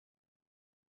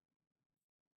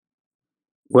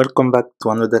Welcome back to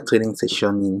another training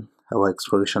session in our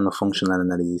exploration of functional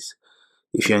analysis.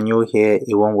 If you're new here,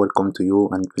 a warm welcome to you,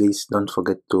 and please don't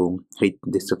forget to hit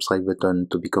the subscribe button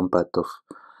to become part of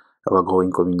our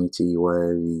growing community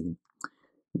where we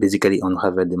basically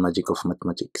unravel the magic of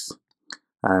mathematics.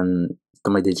 And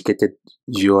to my dedicated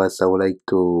viewers, I would like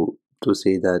to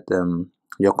say that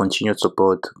your continued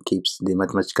support keeps the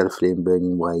mathematical flame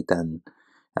burning bright, and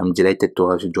I'm delighted to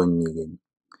have you join me again.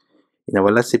 In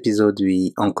our last episode,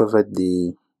 we uncovered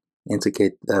the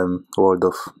intricate world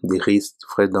of the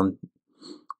Fredholm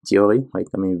theory, right?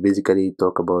 We basically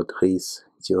talk about Rees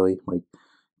theory, right?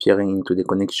 Peering into the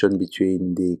connection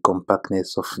between the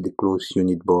compactness of the closed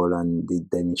unit ball and the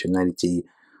dimensionality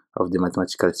of the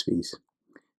mathematical space.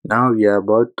 Now we are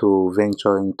about to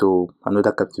venture into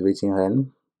another captivating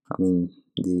realm.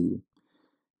 The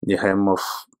realm of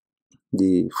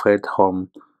the Fredholm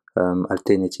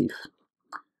alternative.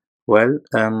 Well,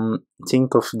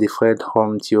 think of the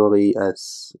Fredholm theory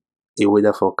as a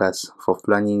weather forecast for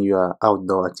planning your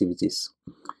outdoor activities.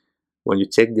 When you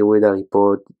check the weather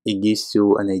report, it gives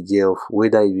you an idea of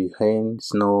whether it will rain,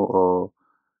 snow, or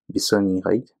be sunny,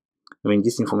 right?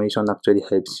 This information actually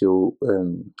helps you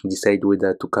decide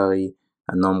whether to carry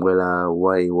an umbrella,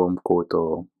 wear a warm coat,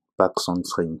 or pack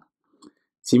sunscreen.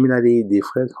 Similarly, the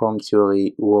Fredholm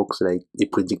theory works like a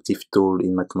predictive tool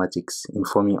in mathematics,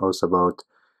 informing us about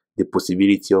the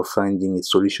possibility of finding a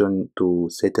solution to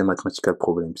certain mathematical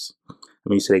problems.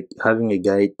 It's like having a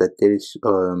guide that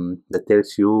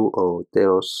tells you or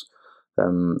tells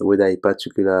whether a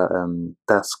particular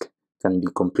task can be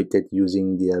completed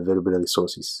using the available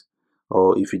resources,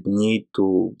 or if we need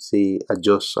to, say,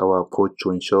 adjust our approach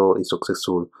to ensure a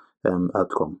successful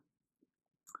outcome.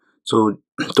 So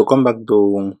to come back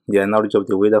to the analogy of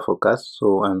the weather forecast,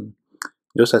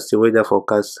 just as the weather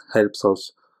forecast helps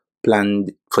us plan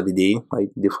for the day,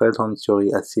 right? The Fredholm theory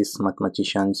assists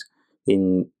mathematicians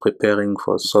in preparing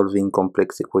for solving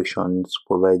complex equations,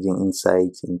 providing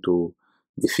insights into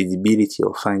the feasibility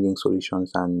of finding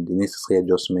solutions and the necessary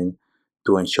adjustment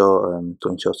to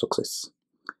ensure success.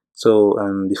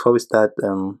 So before we start,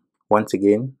 once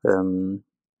again,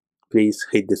 please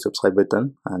hit the subscribe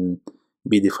button and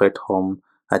be the Fredholm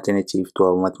alternative to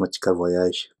our mathematical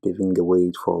voyage, paving the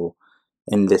way for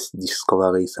endless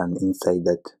discoveries and insight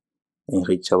that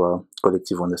enrich our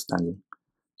collective understanding.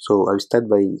 So I will start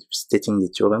by stating the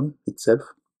theorem itself.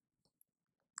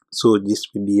 So this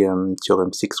will be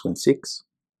theorem 6.6.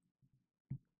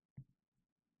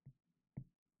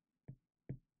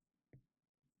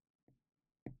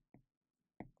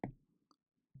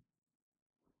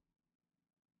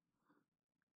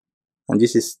 And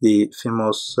this is the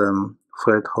famous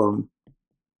Fredholm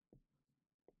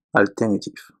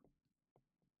alternative.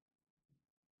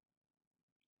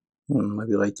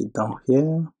 Maybe write it down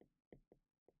here.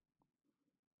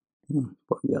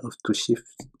 Probably I have to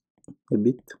shift a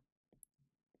bit.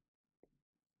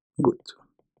 Good.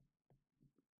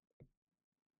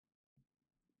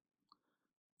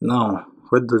 Now,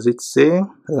 what does it say?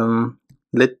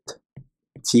 Let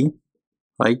T,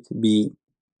 right, be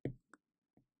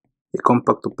a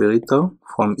compact operator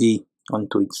from E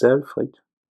onto itself, right?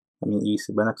 E is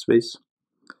a Banach space.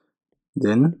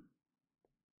 Then,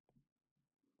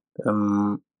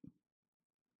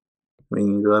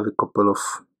 you have a couple of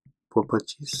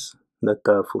properties that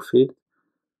are fulfilled.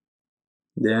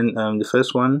 Then, the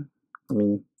first one,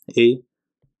 A,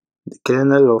 the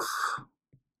kernel of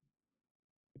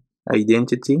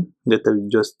identity that I will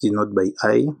just denote by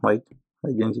I, right?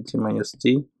 Identity minus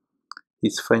T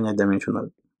is finite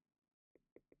dimensional.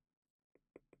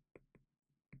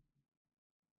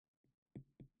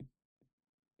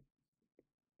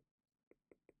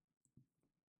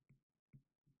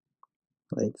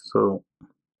 Right, so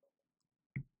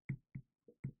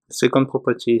the second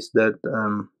property is that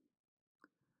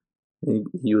we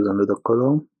use another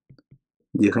color,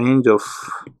 the range of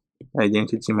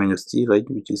identity minus T, right,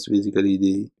 which is basically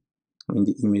the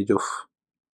image of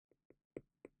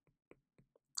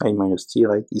I minus T,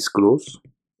 right, is closed.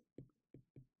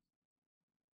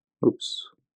 Oops.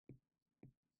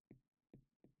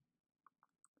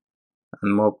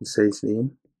 And more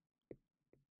precisely,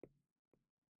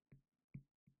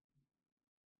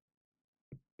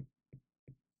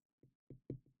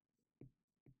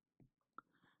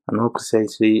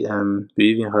 we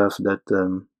even have that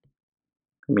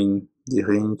the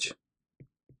range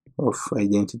of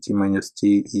identity minus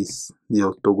T is the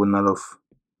orthogonal of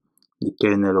the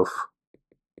kernel of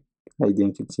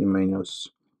identity minus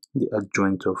the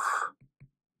adjoint of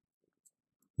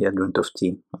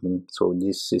T. So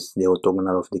this is the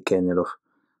orthogonal of the kernel of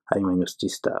I minus T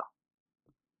star.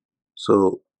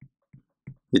 So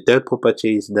The third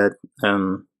property is that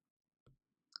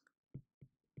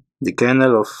the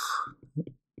kernel of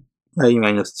I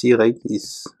minus t, right,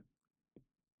 is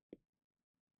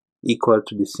equal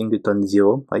to the singleton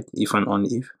 0, right, if and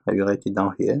only if, I will write it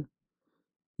down here,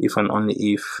 if and only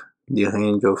if the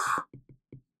range of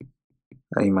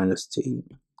I minus t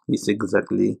is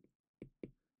exactly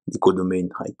the codomain,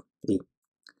 right, A.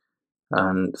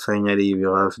 And finally we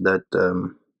have that,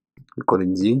 we call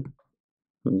it Z.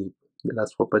 The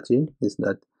last property is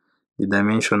that the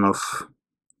dimension of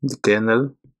the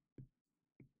kernel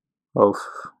of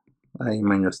I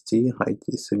minus t, right,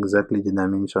 is exactly the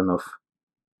dimension of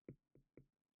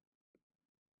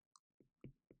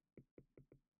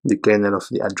the kernel of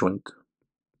the adjoint,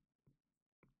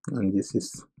 and this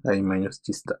is I minus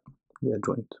t star, the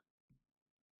adjoint.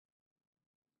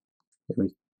 Let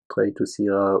me try to see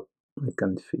how I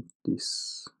can fit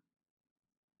this.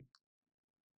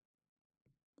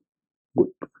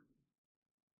 Good.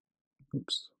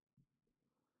 Oops.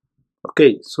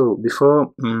 Okay, so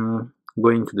before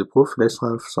going to the proof, let's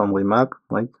have some remark,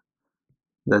 right,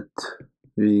 that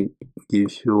we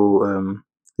give you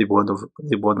a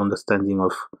broad understanding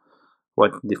of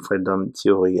what the Fredholm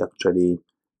theory actually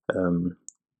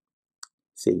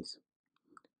says.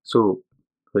 So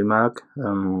remark,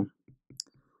 the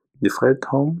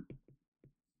Fredholm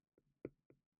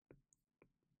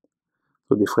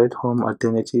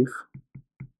alternative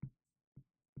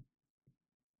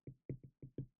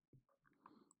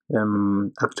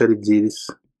actually deals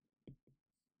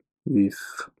with,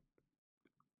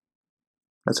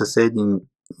 as I said in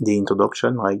the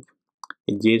introduction, right,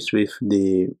 it deals with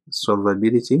the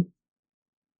solvability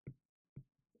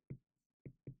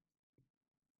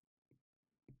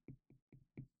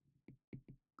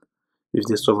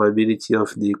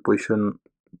of the equation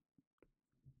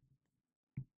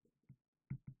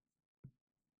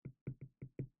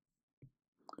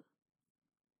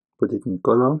put it in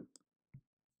color,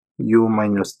 u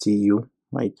minus tu,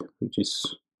 right, which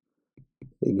is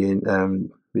again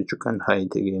which you can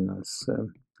hide again as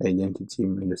identity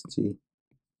minus t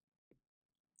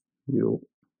u.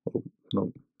 Oh,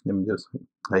 no, let me just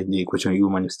hide the equation u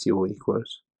minus tu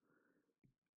equals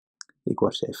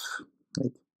f,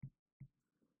 right.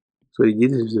 So it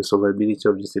deals with the solvability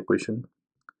of this equation.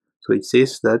 So it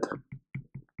says that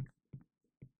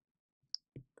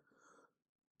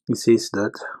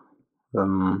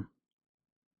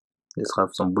let's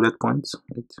have some bullet points,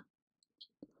 right,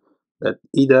 that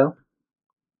either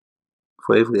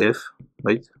for every f,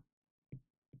 right,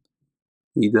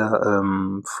 either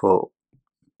for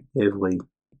every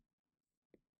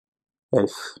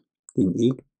f in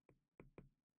E,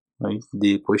 right,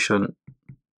 the equation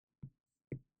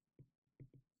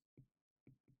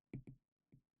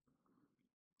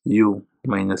u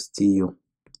minus tu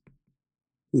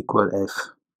equal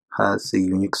f has a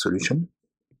unique solution,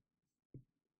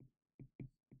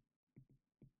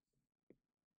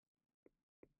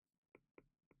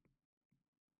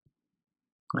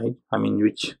 right.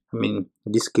 In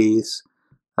this case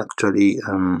actually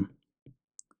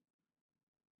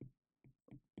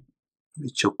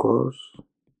which occurs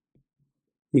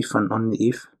if and only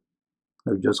if,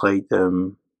 I'll just write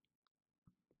the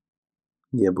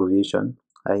abbreviation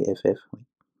IFF,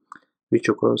 which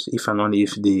occurs if and only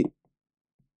if the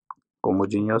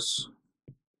homogeneous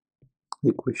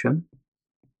equation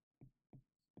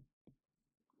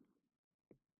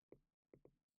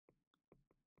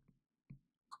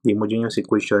u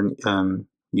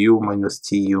minus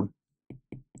tu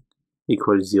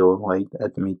equals 0, right,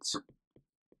 admits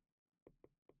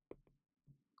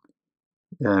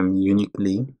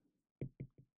uniquely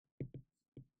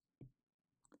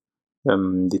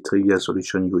the trivial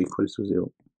solution u equals to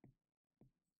 0.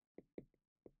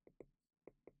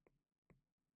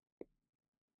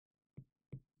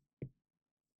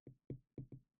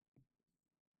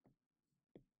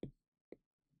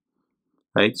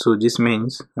 Right, so this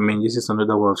means, this is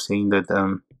another way of saying that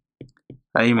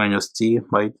I minus t,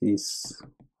 right, is,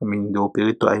 the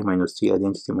operator I minus t,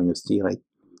 identity minus t, right,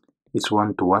 is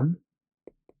 1 to 1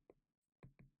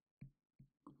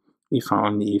 if and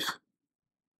only if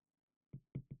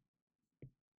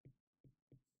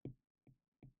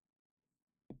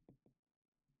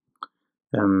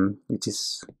it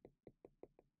is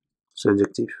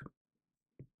surjective.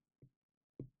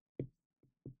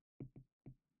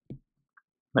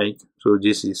 Right, so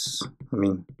this is,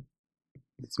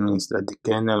 it means that the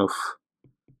kernel of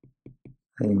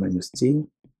I minus t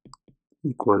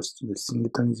equals to the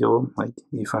singleton 0, right,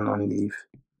 if and only if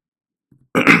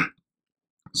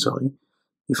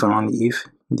if and only if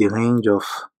the range of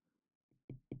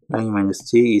I minus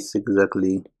t is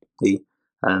exactly A.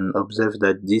 and observe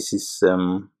that this is I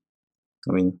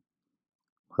mean,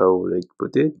 how would I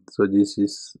put it? So this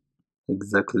is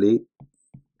exactly,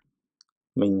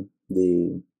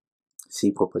 the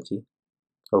C property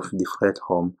of the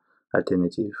Fredholm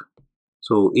alternative.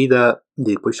 So either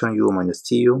the equation u minus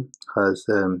tu has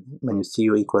minus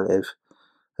tu equal f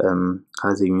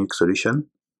has a unique solution,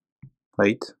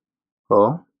 right?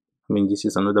 Or this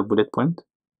is another bullet point,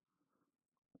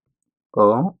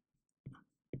 or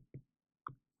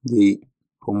the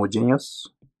homogeneous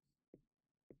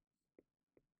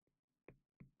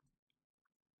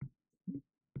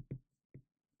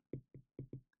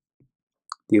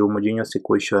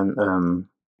equation,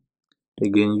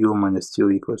 again u minus tu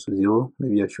equals to 0.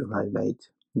 Maybe I should highlight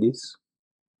this.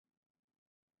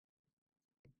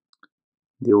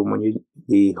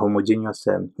 The homogeneous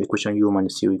equation u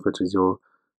minus tu equal to 0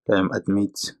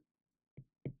 admits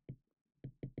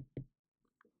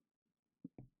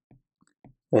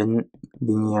n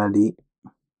linearly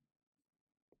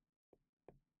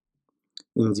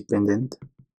independent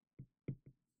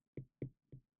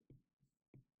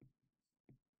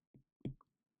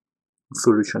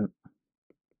solution,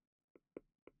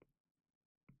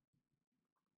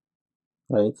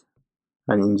 right?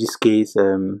 And in this case,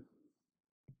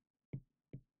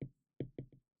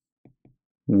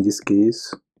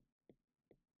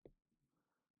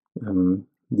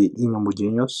 the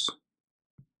inhomogeneous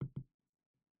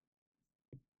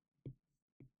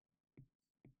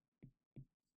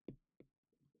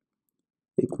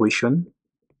equation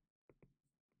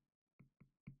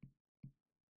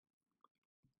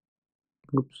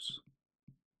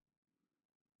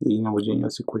the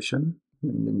inhomogeneous equation,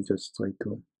 and let me just try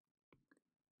to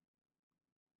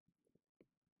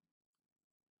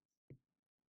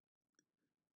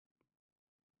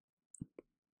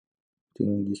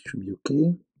think this should be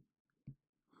okay.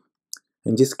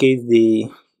 In this case,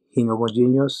 the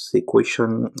inhomogeneous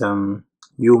equation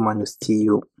u minus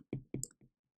tu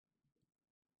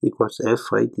equals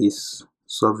f, right, is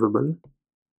solvable.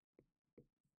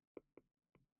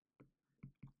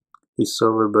 Is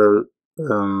solvable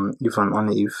if and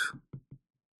only if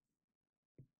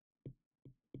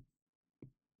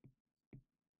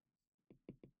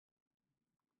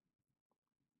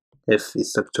f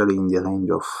is actually in the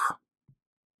range of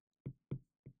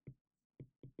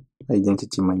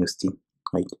identity minus t,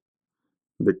 right?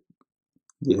 But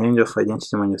the range of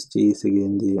identity minus t is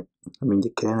again the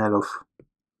kernel of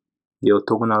the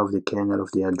orthogonal of the kernel of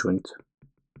the adjoint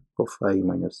of I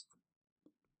minus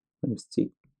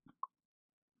t,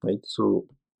 right? So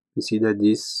you see that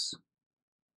this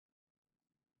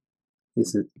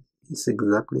is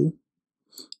exactly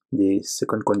the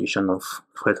second condition of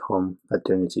Fredholm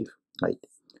alternative, right?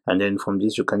 And then from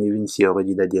this you can even see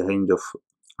already that the range of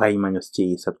I minus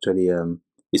t is actually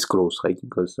is close, right?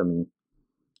 Because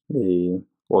the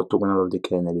orthogonal of the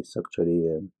kernel is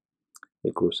actually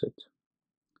a closed set.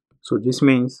 So this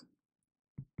means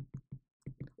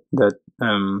that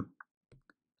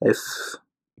f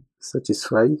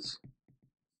satisfies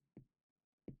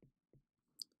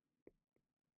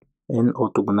an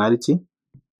orthogonality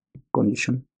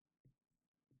condition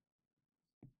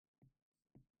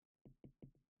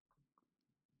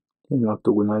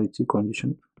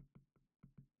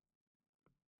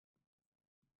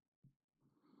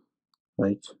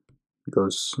right?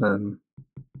 Because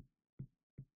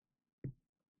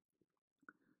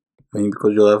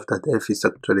because you have that f is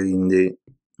actually in the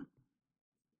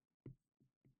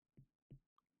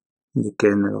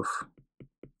kernel of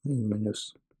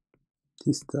minus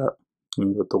t star,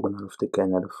 in the orthogonal of the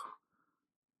kernel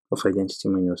of identity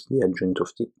minus the adjoint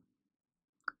of t.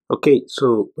 Okay,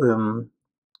 so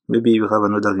maybe you have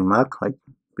another remark, right,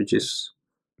 which is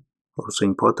also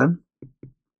important.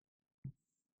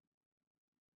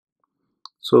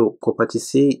 So property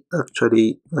C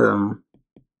actually, I'm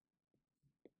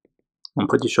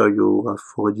pretty sure you have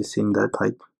already seen that,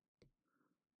 right?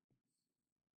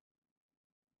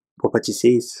 Property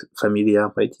C is familiar,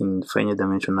 right, in finite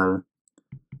dimensional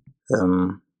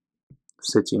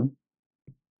setting.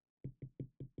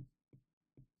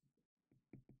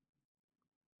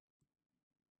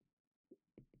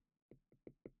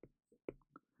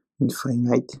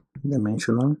 Infinite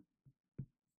dimensional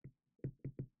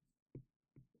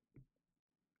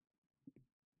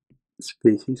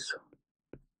spaces.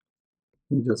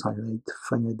 You just highlight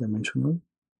finite dimensional.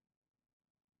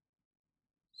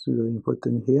 It's very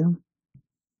important here.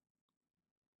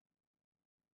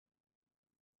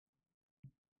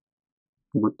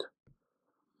 Good.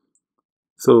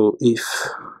 So if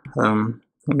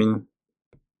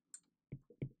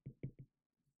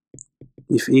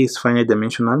if E is finite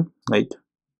dimensional, right,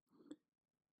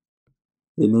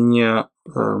 a linear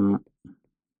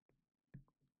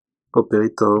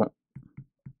operator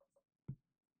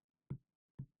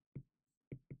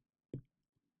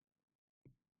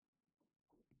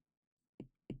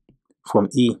from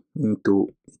E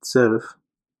into itself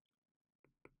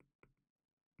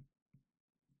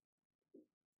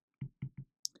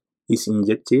is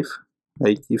injective,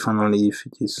 right? If and only if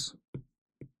it is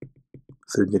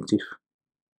surjective.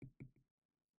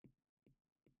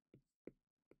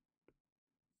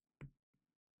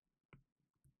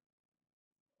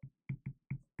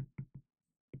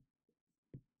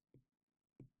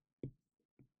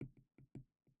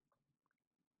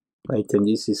 Right, and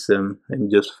this is let me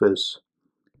just first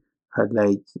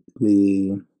highlight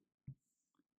the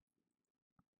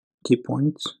key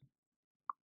points.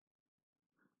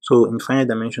 So in finite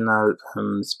dimensional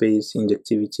space,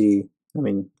 injectivity, if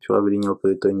you have a linear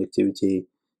operator, injectivity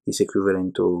is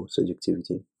equivalent to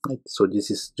surjectivity. Right? So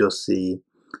this is just the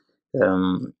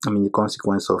the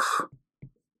consequence of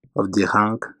the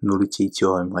rank nullity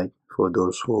theorem, right? For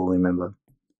those who remember,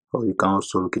 or you can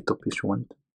also look it up if you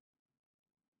want.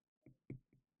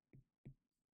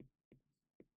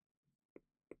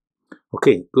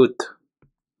 Okay, good.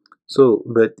 So,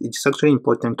 but it's actually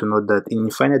important to note that in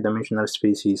finite dimensional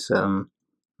spaces,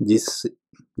 this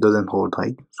doesn't hold,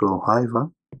 right? So,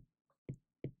 however,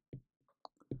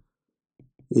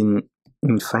 in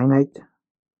infinite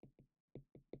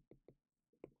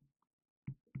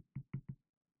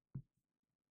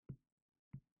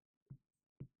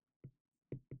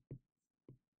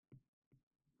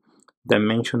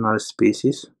dimensional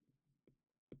spaces,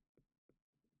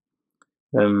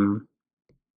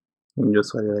 let me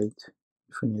just highlight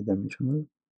infinite dimensional.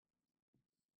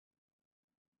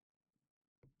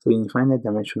 So, in infinite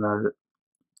dimensional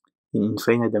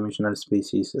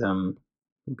spaces,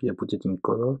 maybe I put it in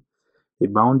color. A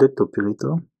bounded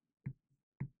operator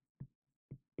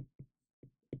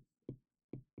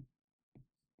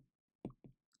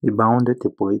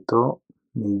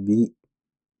may be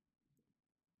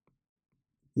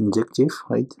injective,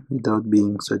 right, without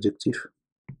being surjective.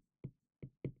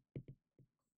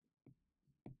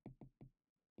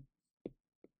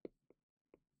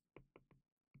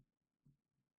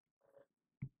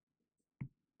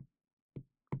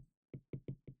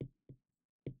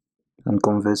 And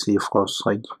conversely, of course,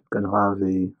 right, you can have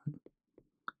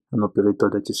an operator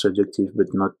that is surjective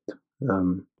but not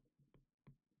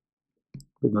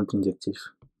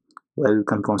injective. Well, you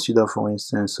can consider, for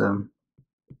instance,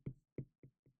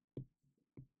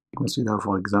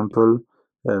 for example,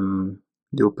 the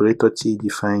operator T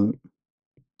defined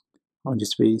on the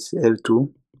space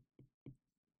L2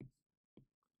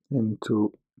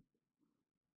 into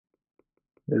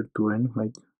L2n,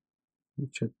 right,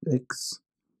 which at X,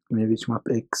 which map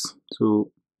X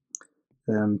to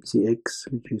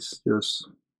Tx, which is just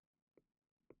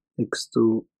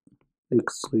X2,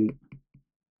 X3,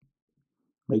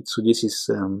 right? So this is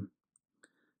the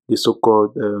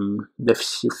so-called left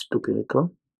shift operator.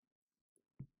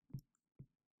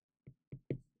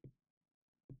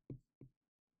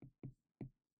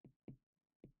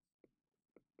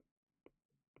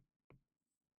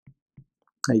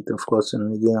 Right, of course,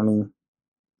 and again,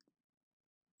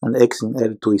 an X in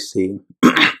L2 is a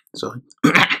sorry,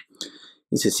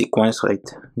 it's a sequence, right?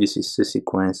 This is the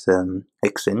sequence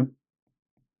Xn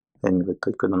and the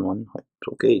tricolon one, right?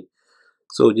 Okay,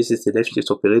 so this is the left shift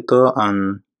operator,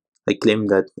 and I claim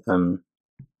that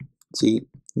T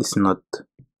is not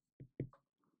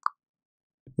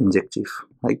injective,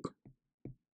 right?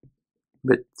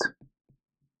 But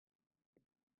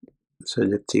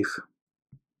surjective.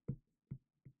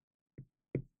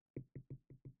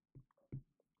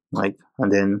 Right, and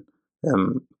then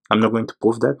I'm not going to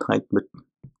prove that, right, but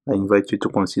I invite you to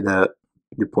consider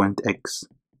the point X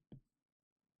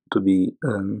to be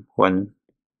one,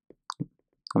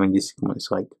 this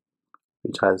sequence, right,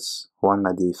 which has 1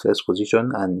 at the first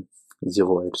position and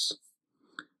 0 else.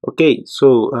 Okay,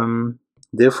 so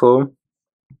therefore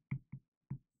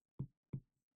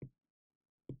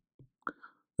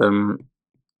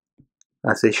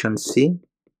assertion C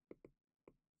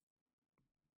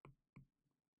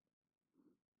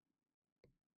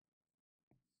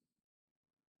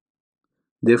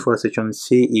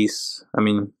is,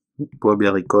 probably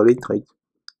recall it, right,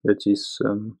 that is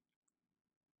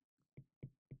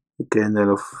the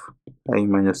kernel of I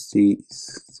minus T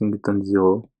is singleton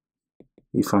 0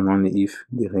 if and only if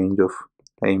the range of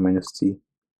I minus T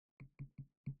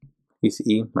is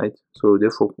E, right? So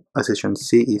therefore assertion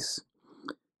C is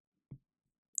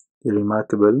a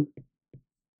remarkable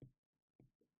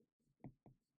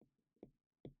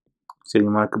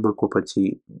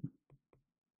property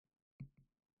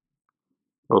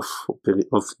of the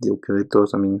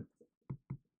operators,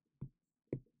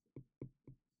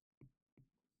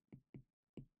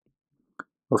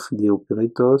 of the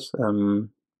operators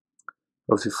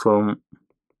of the form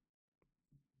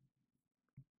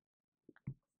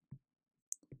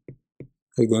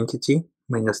identity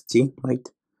minus t, right?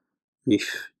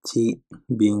 With t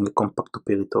being a compact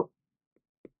operator.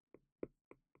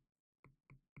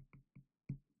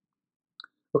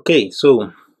 Okay, so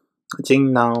I think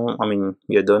now,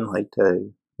 we're done, right?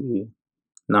 We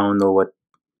now know what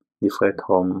the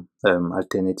Fredholm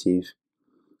alternative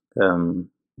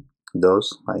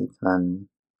does, right? And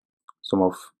some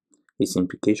of its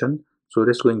implication. So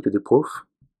let's go into the proof.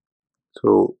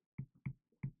 So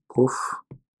proof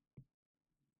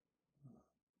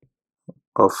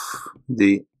of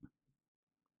the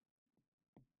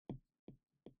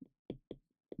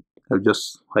I'll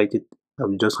just write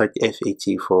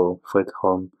FAT for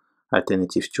Fredholm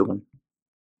Alternative Theorem.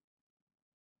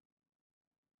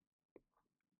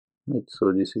 Right,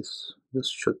 so this is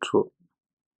just short through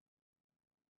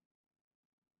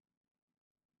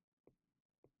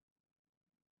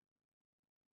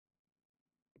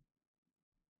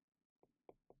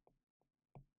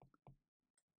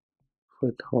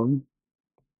Fredholm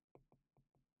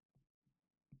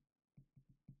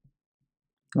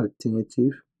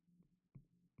Alternative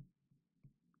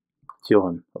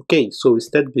Theorem. Okay, so we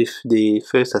start with the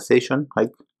first assertion, right?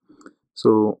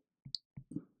 So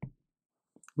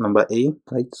number A,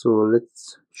 right? So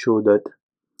let's show that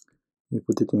we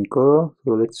put it in color.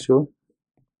 So let's show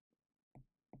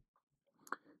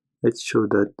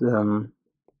that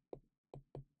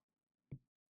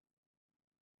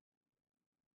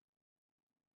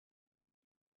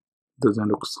doesn't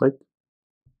look right.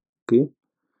 Okay,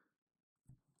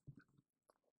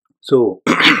 so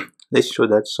let's show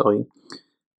that. So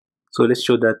let's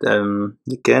show that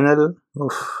the kernel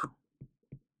of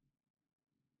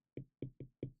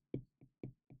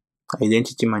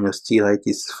identity minus t, right,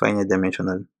 is finite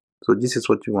dimensional. So this is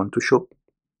what we want to show.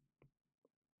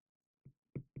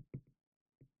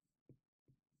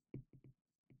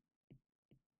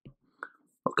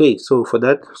 Okay, so for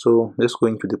that, so let's go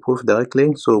into the proof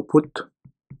directly. So put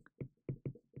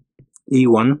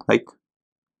E1, right,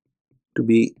 to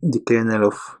be the kernel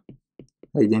of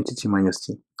identity minus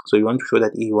t. So you want to show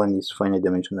that E1 is finite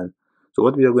dimensional. So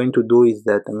what we are going to do is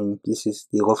that, this is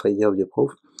the rough idea of the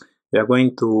proof. We are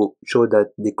going to show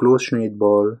that the closed unit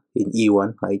ball in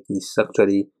E1, right, is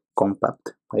actually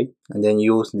compact, right, and then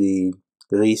use the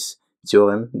Rees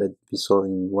theorem that we saw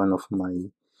in one of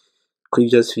my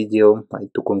previous video,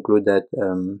 right, to conclude that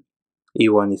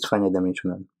E1 is finite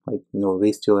dimensional, right.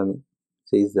 Rees theorem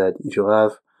says that if you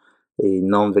have a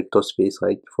non-vector space,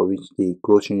 right, for which the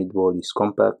closed unit ball is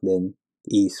compact, then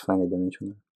E is finite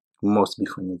dimensional, must be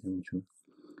finite dimensional.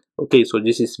 Okay, so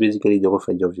this is basically the rough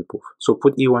idea of the proof. So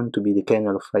put E1 to be the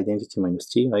kernel of identity minus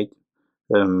t, right?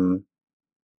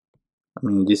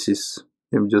 This is,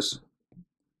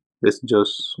 let's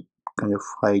just kind of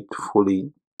write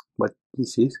fully what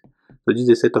this is. So this is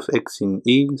a set of x in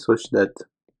E such that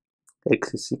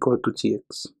x is equal to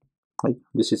tx, right?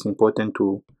 This is important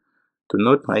to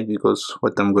note, right? Because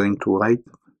what I'm going to write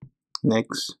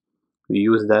next, we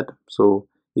use that. So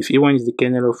if E1 is the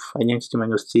kernel of identity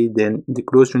minus t, then the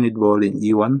closed unit ball in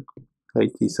E1,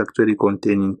 right, is actually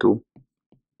contained into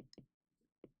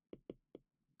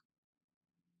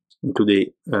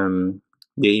the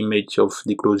image of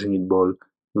the closed unit ball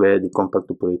where the compact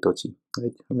operator t,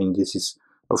 right? This is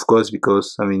of course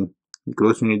because the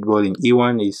closed unit ball in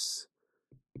E1 is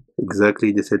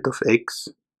exactly the set of x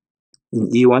in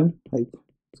E1, right,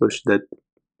 such that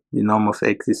the norm of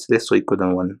x is less or equal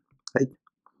than 1, right?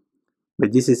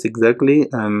 But this is exactly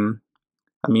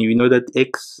we know that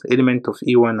x element of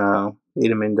E1 are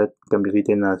element that can be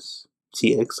written as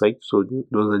tx, right? So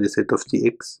those are the set of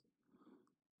tx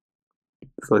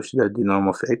such that the norm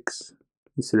of x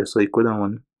is less or equal than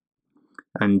 1.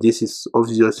 And this is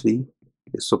obviously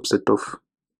a subset of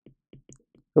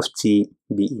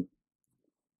TBE.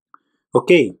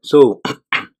 Okay, so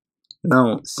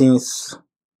now since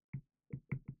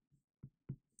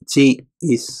T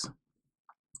is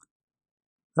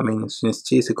since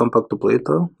T is a compact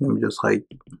operator, let me just write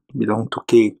belong to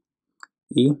K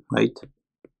E, right?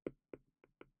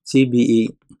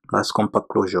 TBE has compact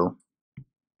closure.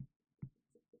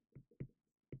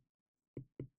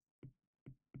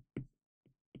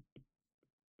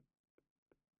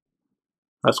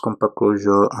 Has compact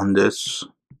closure, and thus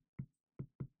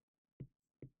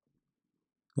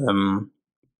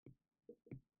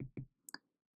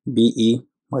BE,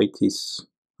 right, is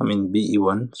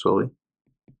BE1, sorry,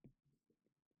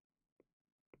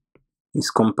 is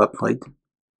compact, right?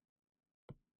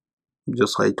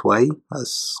 Just write Y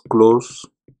as closed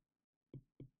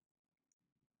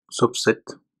subset,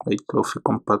 right, of a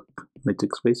compact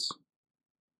metric space.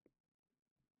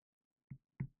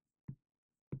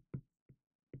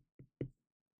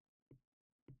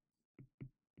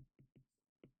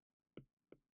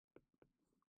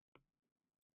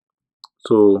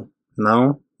 So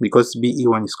now, because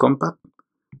BE1 is compact,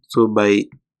 so by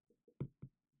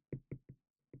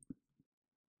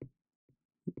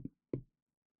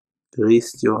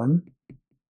Rees theorem,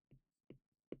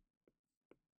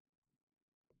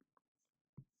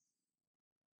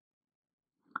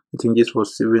 I think this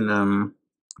was even I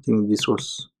think this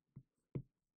was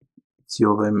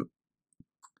theorem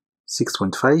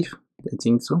 6.5, I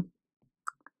think so.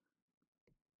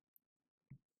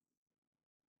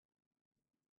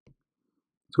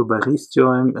 So by Rees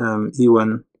theorem,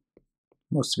 E1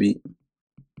 must be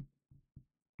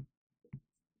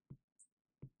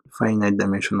finite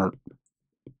dimensional.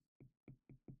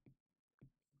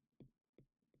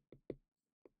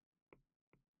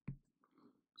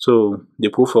 So the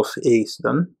proof of A is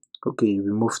done. Okay,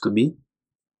 we move to B.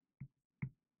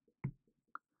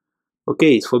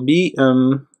 Okay, for B,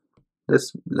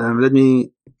 let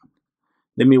me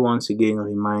once again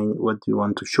remind what we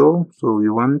want to show. So we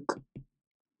want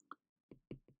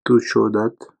to show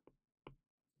that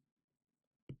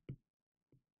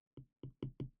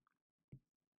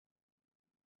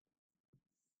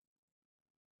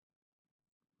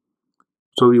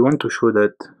or we have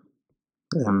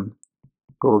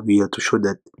to show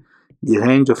that the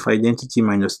range of identity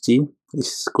minus t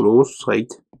is closed,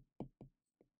 right?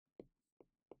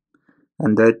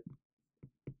 And that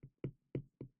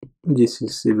this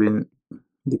is even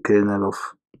the kernel of,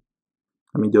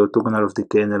 the orthogonal of the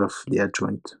kernel of the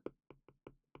adjoint.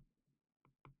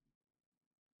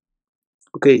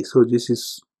 Okay, so this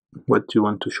is what you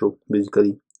want to show,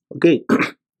 basically. Okay,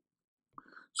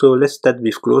 so let's start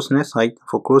with closeness, right?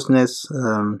 For closeness,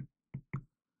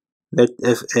 let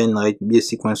Fn, right, be a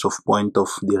sequence of points of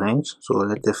the range. So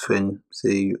let Fn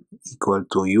say equal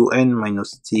to un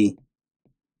minus t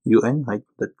un, right?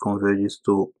 That converges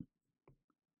to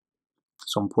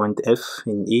some point f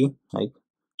in E, right?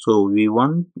 So we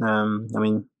want,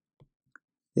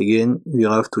 again, we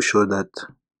have to show that,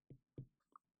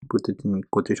 put it in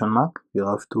quotation mark, we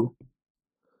have to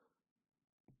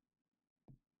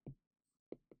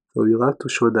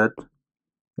show that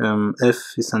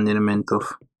f is an element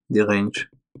of the range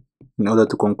in order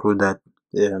to conclude that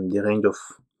the range of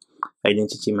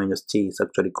identity minus t is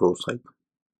actually closed, right?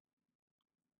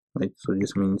 Right. So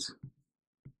this means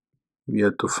we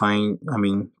have to find,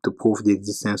 to prove the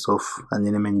existence of an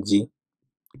element G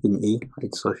in E,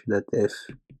 right, such that f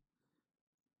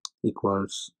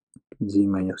equals G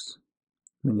minus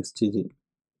Tg.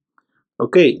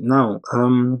 Okay, now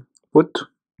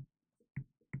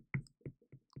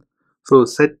so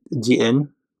set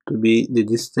Gn to be the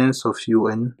distance of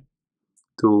un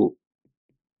to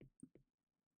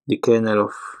the kernel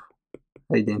of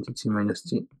identity minus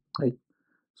t, right?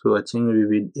 So I think we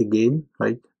will again,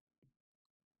 right,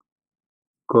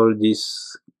 call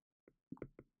this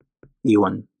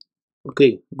E1.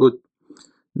 Okay, good.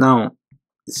 Now,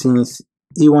 since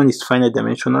E1 is finite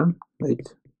dimensional,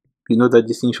 right, we know that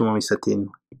this infimum is certain.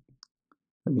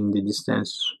 The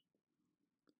distance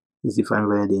is defined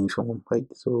via the infimum, right?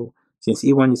 So since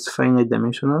E1 is finite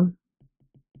dimensional,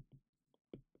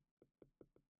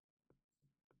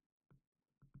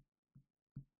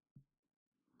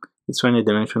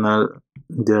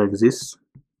 there exists,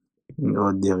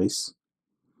 or there is,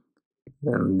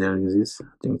 there exists, I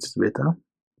think it's better,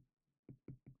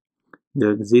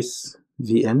 there exists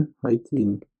Vn, right,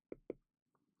 in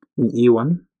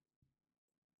E1,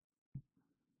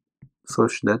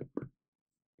 such that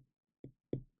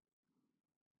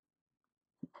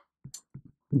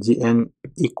Gn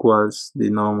equals the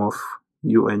norm of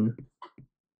un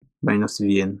minus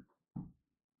Vn,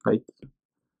 right?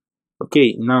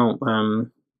 Okay, now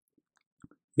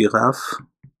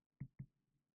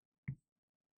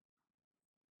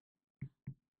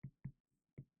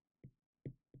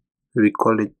we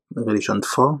call it relation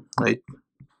 4, right?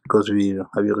 Because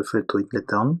I will refer to it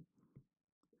later on.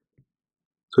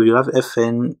 So you have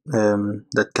Fn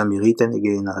that can be written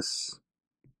again as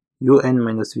un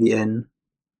minus Vn,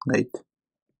 right,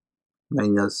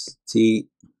 minus t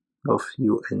of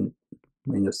un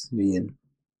minus Vn,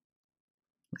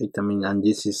 right? And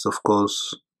this is, of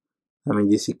course,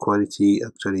 this equality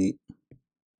actually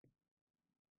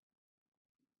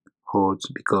holds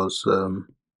because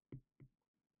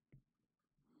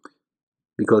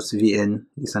Vn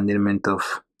is an element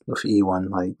of E1,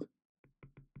 right?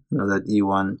 know that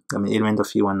E1, element of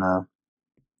E1 are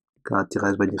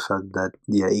characterized by the fact that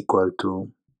they are equal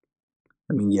to,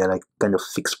 they are like kind of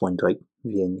fixed point, right?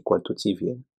 Vn equal to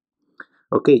Tvn.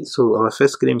 Okay, so our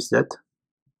first claim is that,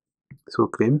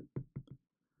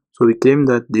 we claim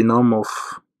that the norm of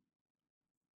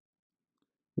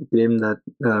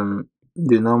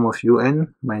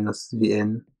Un minus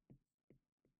Vn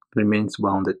remains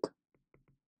bounded.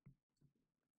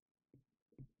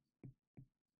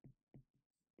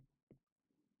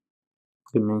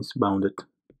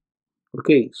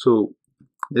 Okay, so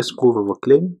let's prove our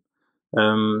claim.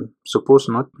 Suppose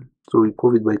not, so we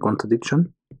prove it by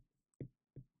contradiction.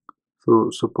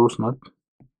 So suppose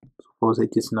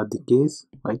it is not the case,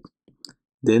 right?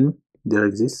 Then there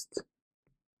exists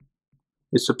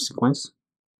a subsequence.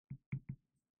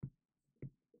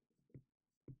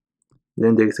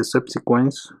 Then there is a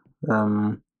subsequence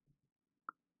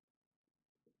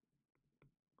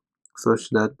such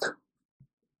that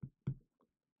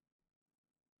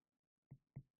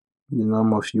the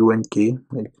norm of Unk,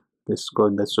 right? Let's call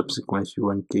that subsequence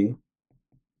Unk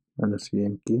minus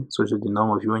Vnk, such that the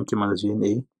norm of Unk minus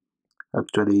Vna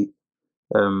actually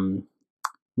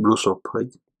blows up,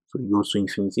 right? So it goes to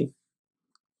infinity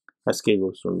as k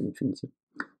goes to infinity.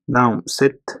 Now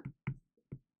set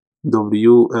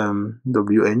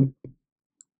Wn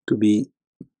to be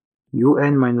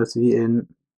Un minus Vn,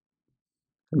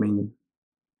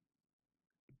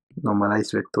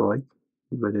 normalized vector, right?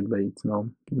 Divided by its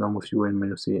norm of Un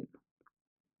minus Vn.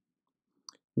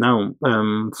 Now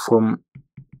from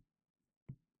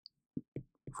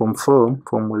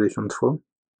relation 4,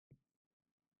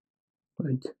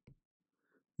 right?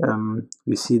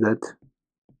 We see that.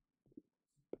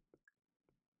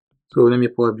 So let me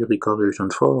probably record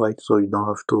relation 4, right? So you don't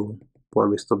have to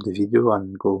probably stop the video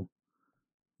and go.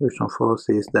 Relation 4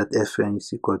 says that Fn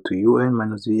is equal to Un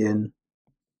minus Vn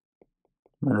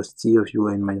minus T of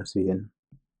Un minus Vn.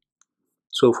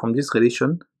 So from this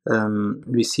relation,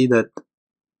 we see that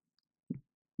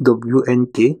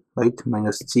Wnk, right,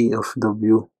 minus T of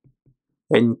Wnk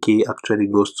actually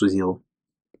goes to 0,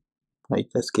 right,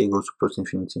 as k goes to plus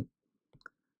infinity.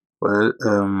 Well,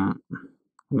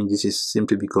 this is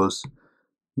simply because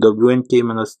Wnk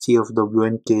minus T of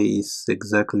Wnk is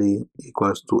exactly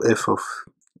equals to f of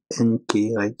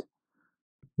nk, right,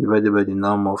 divided by the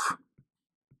norm of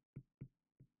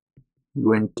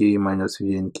Unk minus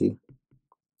Vnk,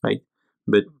 right?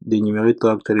 But the numerator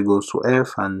actually goes to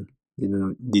f and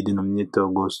the denominator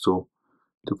goes to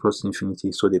plus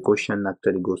infinity, so the quotient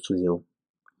actually goes to 0.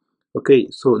 Okay,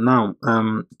 so now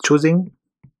choosing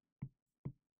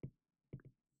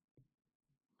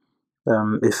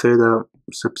a further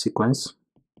subsequence,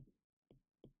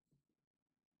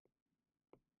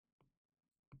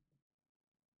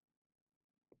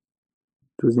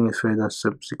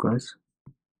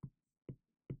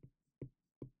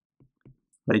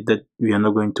 right, that we are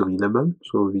not going to relabel,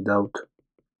 so without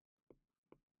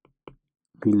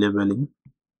relabeling,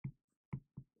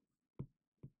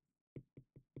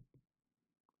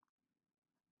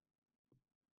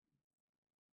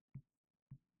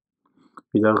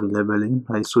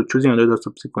 right? So choosing another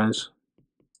subsequence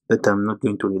that I'm not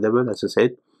going to relabel, as I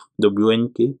said,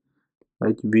 Wnk,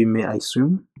 right? We may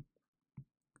assume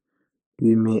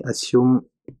that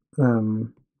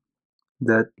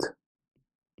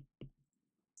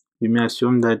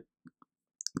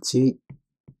T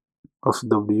of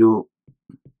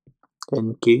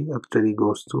Wnk actually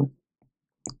goes to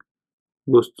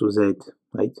Z,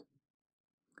 right?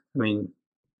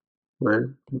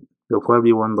 Well, you're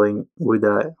probably wondering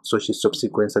whether such a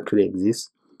subsequence actually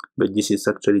exists, but this is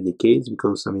actually the case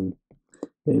because, let me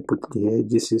put it here,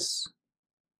 this is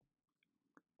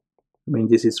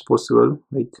possible,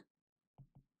 right?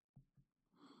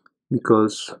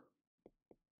 Because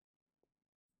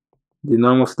the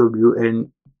norm of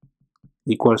Wn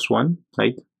equals 1,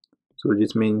 right? So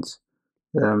this means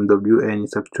Wn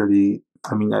is actually,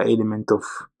 an element of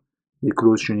the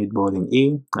closed unit ball in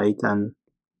A, right? And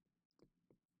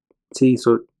T,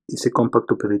 so it's a compact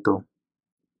operator.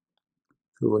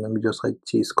 So let me just write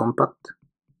T is compact,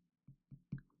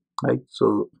 right?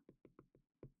 So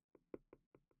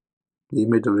the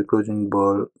image of the closed unit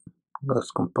ball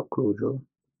has compact closure.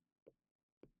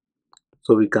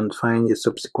 So we can find a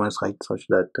subsequence, right, such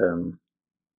that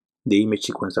the image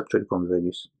sequence actually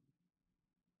converges.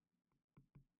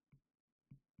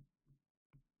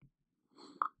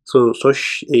 So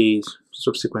such a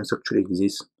subsequence actually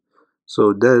exists.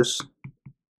 So thus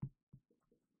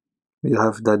you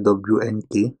have that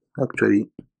Wnk actually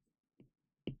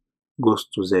goes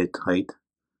to Z, right?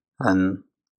 And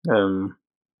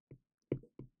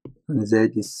and z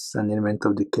is an element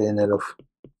of the kernel of,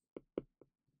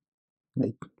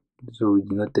 right? So we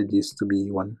denoted this to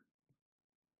be 1.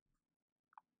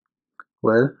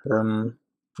 Well,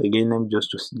 again, let me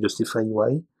just justify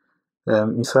why.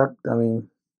 In fact, I mean,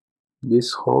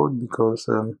 this hold because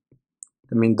I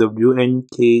mean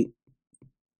WNK,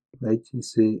 right? You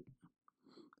say,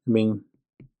 I mean,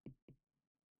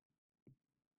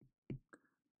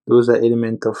 those are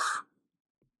elements of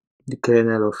the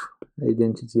kernel of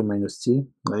identity minus t,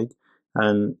 right?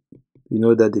 And we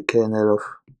know that the kernel of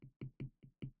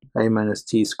I minus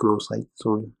t is closed, right?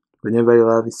 So whenever you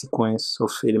have a sequence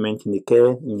of elements in the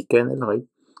kernel, right,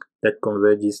 that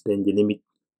converges, then the limit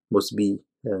must be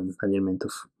an element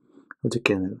of the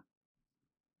kernel.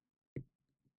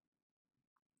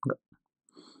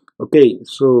 Okay,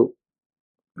 so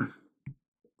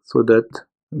that,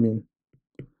 I mean,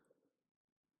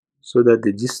 so that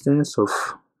the distance of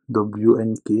W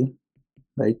and K,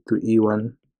 right, to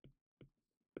E1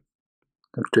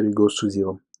 actually goes to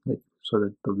 0, right? So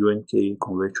that W and K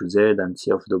converge to Z and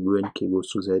C of W and K goes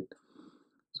to Z.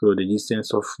 So the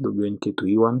distance of W and K to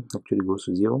E1 actually goes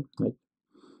to 0, right?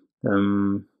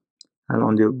 And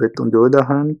on the other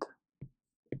hand,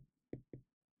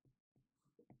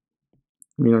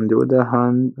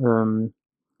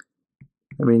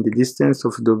 I mean, the distance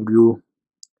of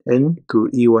Wn to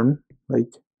E1,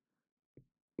 right,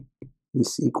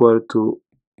 is equal to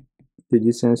the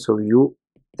distance of Un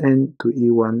to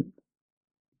E1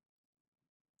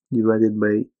 divided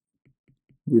by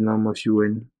the norm of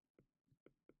Un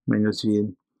minus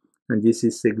Vn. And this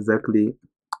is exactly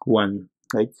 1,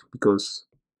 right? Because,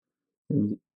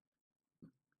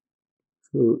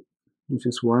 so this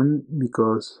is 1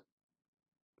 because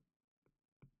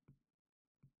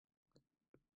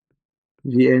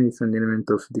Vn is an element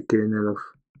of the kernel of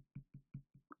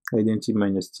identity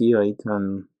minus t, right?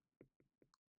 And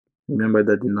remember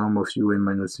that the norm of Un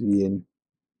minus Vn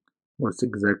was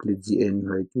exactly Gn,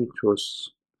 right? Which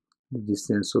was the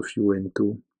distance of Un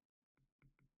to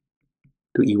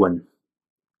E1.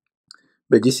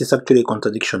 But this is actually a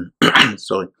contradiction.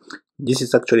 Sorry. This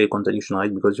is actually a contradiction,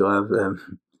 right? Because you have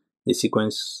a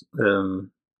sequence, I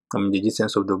mean, the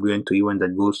distance of Wn to E1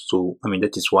 that goes to, I mean,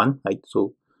 that is 1, right?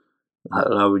 So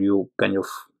how will you kind of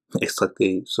extract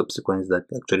a subsequence that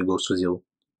actually goes to 0?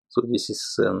 So this is,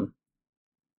 so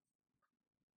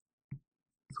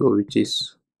which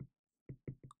is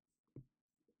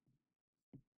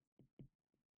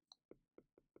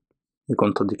a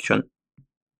contradiction,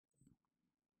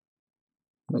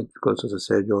 right? Because as I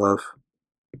said, you have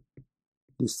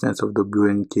distance of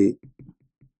WNK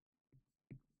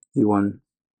E1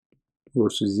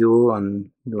 goes to 0,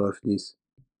 and you have this,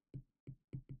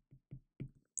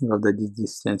 you have that this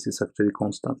distance is actually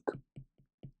constant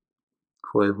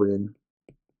for every n,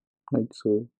 right?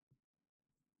 So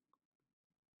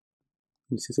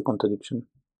this is a contradiction.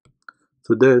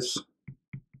 So thus,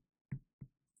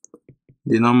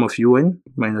 the norm of Un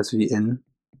minus Vn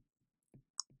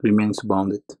remains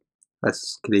bounded,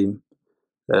 as claimed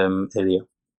earlier.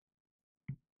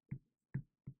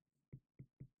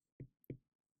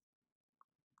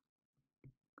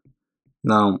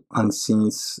 Now, and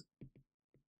since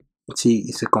T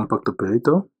is a compact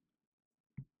operator,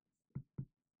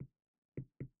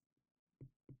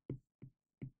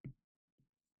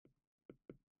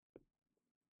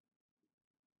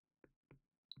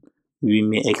 we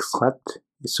may extract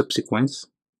a subsequence.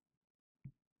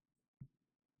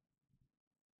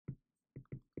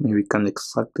 We can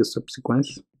extract a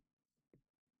subsequence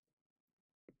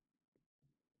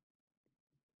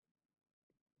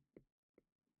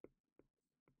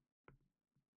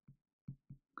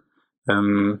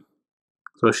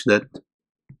such that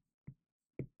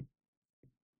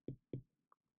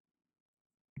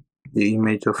the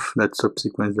image of that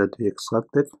subsequence that we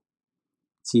extracted,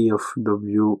 T of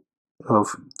W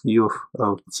of U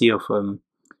of T of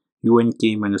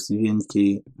UNK minus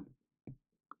VNK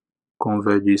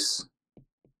converges,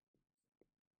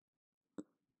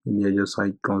 maybe I just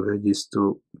write converges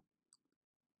to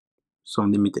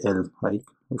some limit L, right?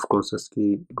 Of course, as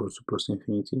k goes to plus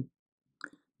infinity.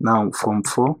 Now, from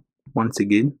 4, once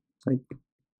again, right?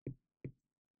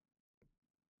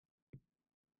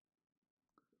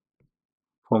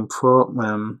 From 4,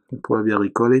 you probably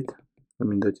recall it. I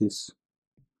mean, that is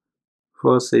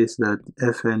 4 says that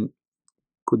Fn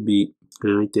could be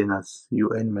rewritten as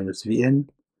Un minus Vn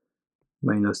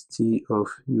minus T of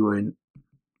Un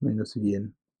minus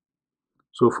Vn.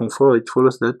 So from 4, it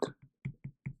follows that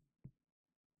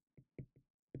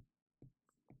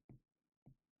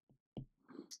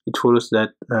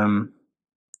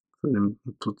so let me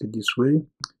put it this way,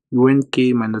 Unk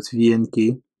minus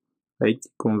Vnk right,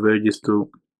 converges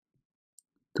to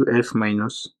f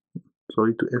minus,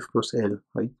 sorry, to f plus L,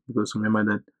 right? Because remember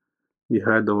that we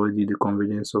had already the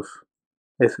convergence of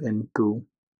Fn to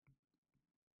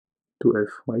f,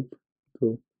 right?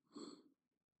 So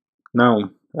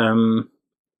now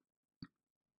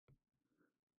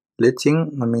letting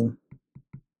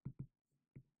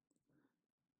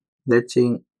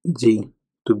G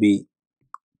to be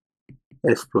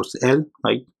f plus L,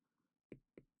 right?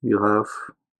 You have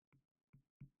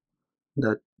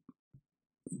that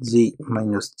G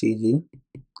minus Tg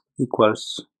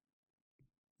equals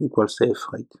f,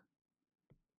 right?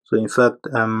 So in fact,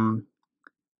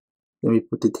 let me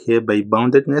put it here by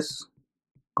boundedness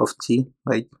of T,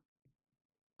 right?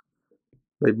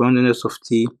 By boundedness of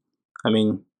T,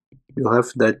 you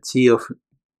have that T of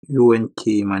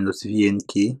UNK minus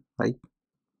VNK, right?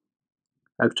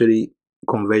 Actually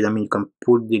convert, you can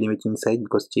put the limit inside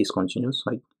because T is continuous,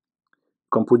 right? You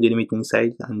can put the limit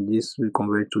inside and this will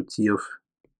convert to T of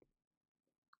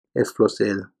f plus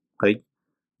L, right?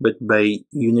 But by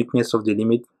uniqueness of the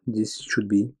limit, this should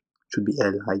be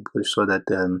L, right? Because so that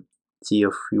T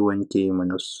of UNK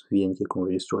minus VNK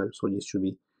converges to L, so this should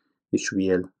be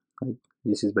L, right?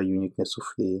 This is by uniqueness of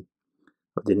the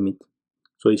limit.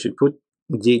 So if you put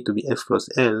G to be f plus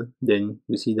L, then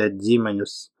you see that G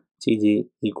minus Tg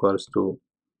equals to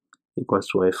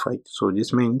f, right? So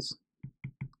this means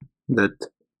that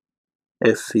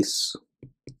f is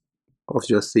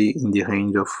obviously in the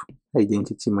range of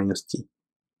identity minus T,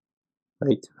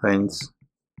 right? Hence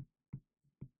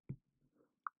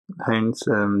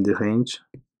the range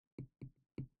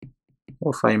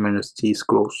of I minus T is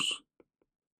close,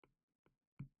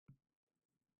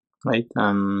 right?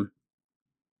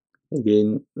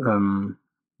 Again,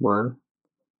 well,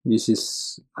 this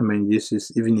is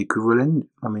even equivalent.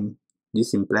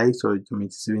 This implies, so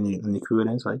it's even an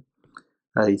equivalence, right?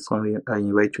 I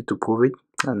invite you to prove it.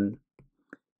 And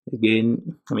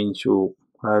again, if you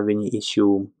have any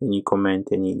issue, any comment,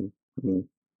 any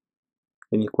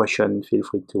question, feel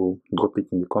free to drop it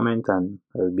in the comment, and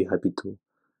I will be happy to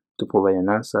provide an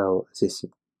answer or assist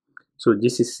you. So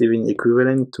this is even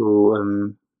equivalent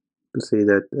to say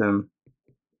that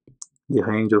the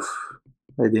range of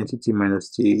identity minus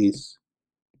T is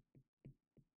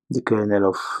the kernel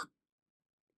of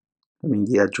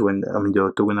the adjoint, the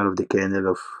orthogonal of the kernel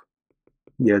of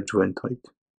the adjoint, right?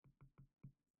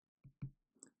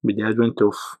 But the adjoint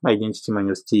of identity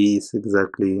minus T is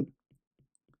exactly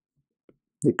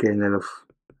the kernel of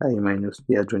I minus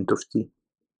the adjoint of T,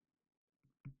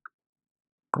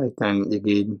 right? And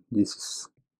again, this is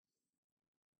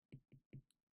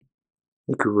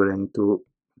equivalent to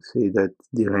say that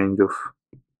the range of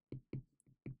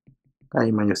I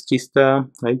minus T star,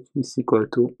 right, is equal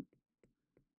to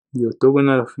the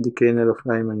orthogonal of the kernel of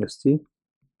I minus T.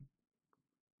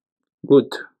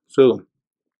 Good. So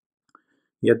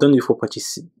we are done with I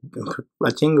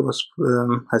think it was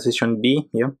assertion B,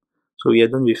 yeah. So we are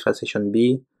done with assertion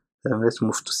B. Let's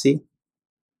move to C.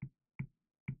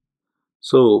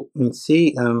 So in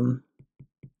C,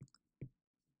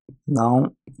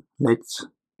 now let's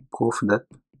prove that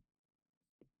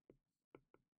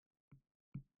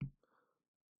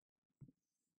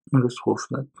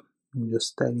just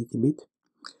style it a bit.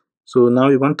 So now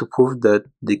we want to prove that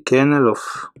the kernel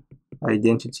of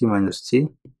identity minus T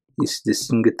is the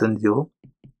singleton 0,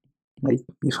 right?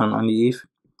 If and only if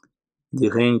the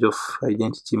range of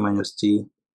identity minus T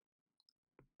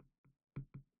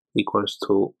equals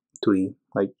to E,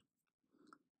 right?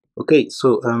 Okay,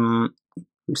 so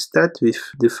we start with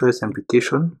the first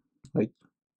implication, right?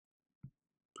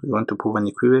 We want to prove an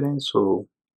equivalence, so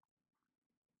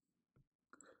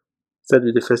start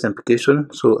with the first implication.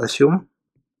 So assume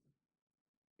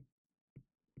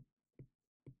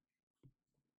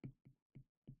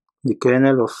the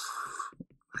kernel of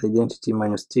identity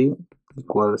minus T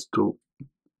equals to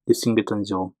the singleton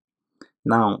 0.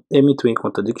 Now, aim to a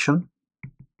contradiction.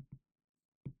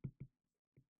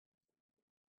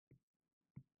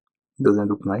 Doesn't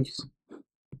look nice.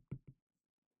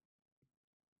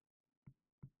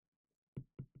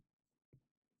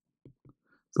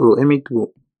 So aiming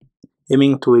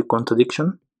to a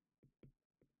contradiction.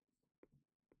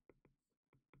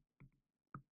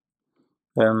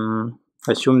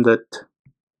 Assume that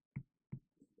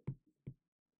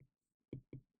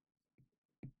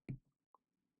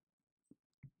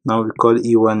now we call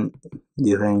E1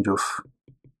 the range of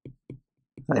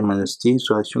I minus T.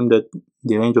 So assume that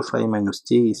the range of I minus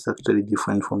T is actually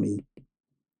different from E,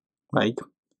 right?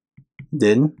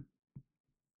 Then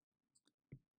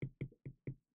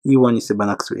E1 is a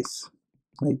Banach space,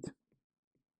 right?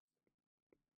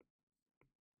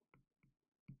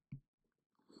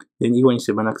 Then E1 is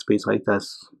a Banach space, right,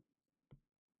 as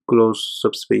closed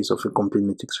subspace of a complete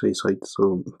metric space, right?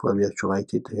 So probably have to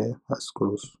write it here as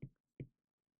closed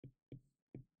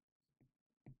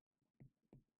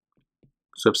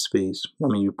subspace. I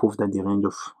mean, you prove that the range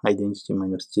of identity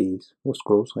minus t was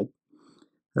closed, right?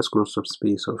 As closed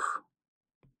subspace of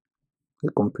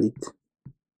a complete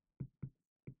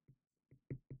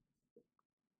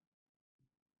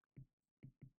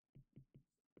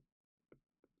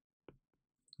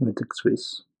metric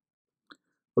space.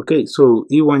 Okay, so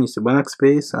E1 is a Banach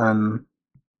space, and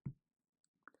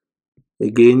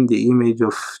again the image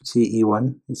of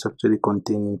TE1 is actually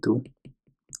contained into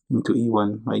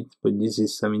E1, right? But this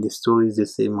is, I mean, the story is the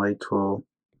same, right, for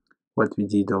what we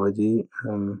did already.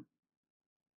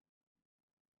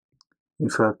 In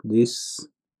fact, this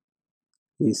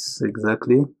is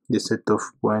exactly the set of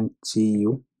point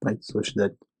TU, right, such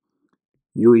that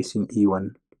U is in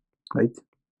E1, right?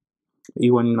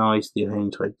 E1 now is the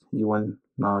range, right? E1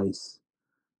 now is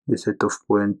the set of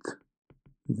point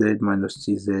Z minus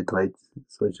TZ, right,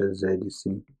 such as Z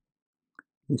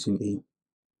is in E.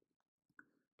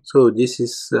 So this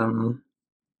is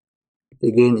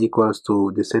again equals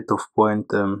to the set of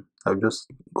point. I'll just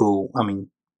go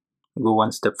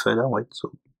one step further, right?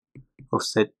 So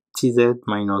offset TZ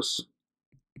minus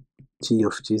T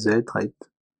of TZ, right,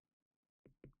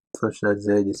 such that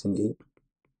Z is in E.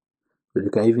 So you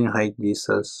can even write this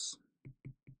as,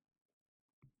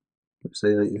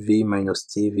 say, V minus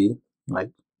TV,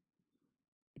 right,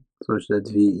 such that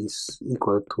V is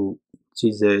equal to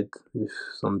TZ with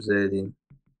some Z in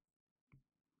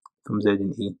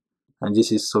E, and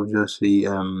this is obviously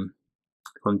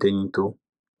contained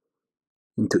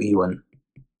into E1,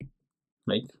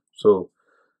 right? So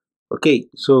okay,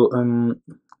 so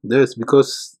there's,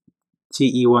 because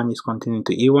TE1 is contained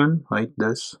into E1, right,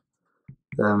 thus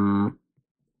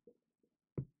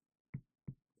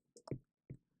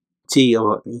T,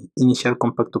 our initial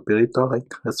compact operator,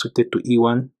 right, restricted to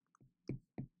E1,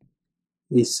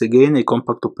 is again a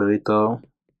compact operator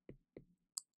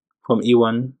from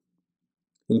E1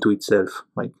 into itself,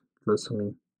 right? Because I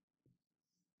mean,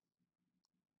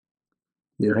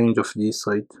 the range of this,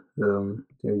 right,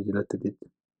 we denoted it.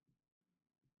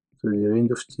 So the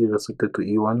range of T restricted to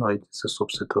E1, right, is a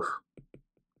subset of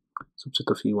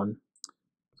E1.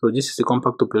 So this is a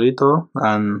compact operator,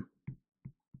 and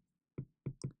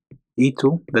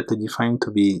E2 that I defined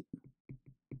to be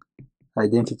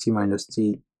identity minus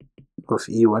T of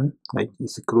E1, right,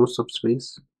 is a closed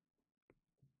subspace.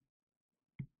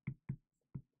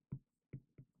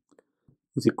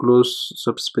 Is a closed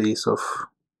subspace of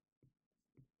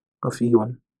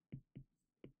E1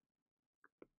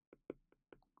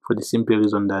 for the simple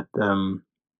reason that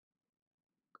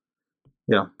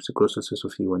yeah, it's a closed subspace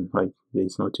of E1, right? There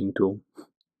is nothing to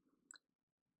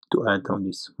add on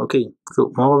this. Okay,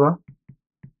 so moreover,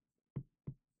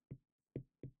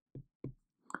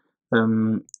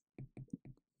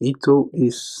 E2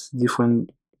 is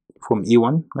different from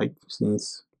E1, right?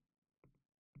 Since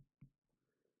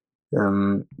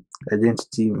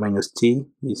identity minus T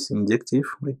is injective,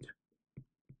 right?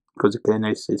 Because the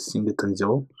kernel is a singleton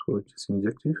zero, so it is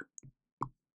injective.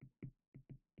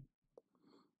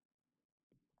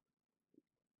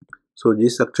 So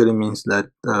this actually means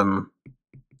that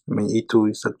E2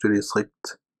 is actually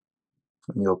strict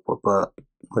in your proper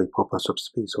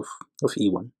subspace of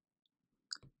E1.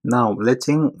 Now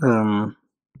letting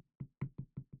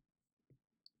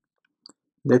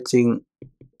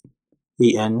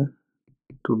En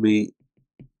to be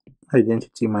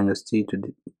identity minus T to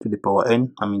the power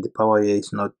n. I mean, the power here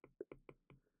is not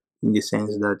in the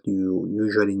sense that you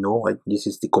usually know, right? This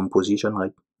is the composition,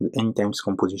 right? The n times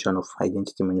composition of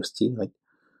identity minus T, right?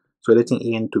 So letting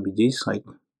En to be this, right?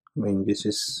 I mean, this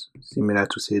is similar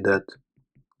to say that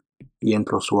En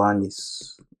plus 1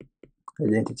 is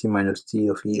identity minus T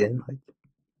of En, right?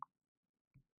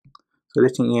 So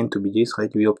letting En to be this,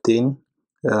 right, we obtain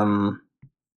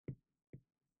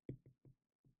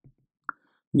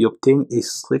a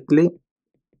strictly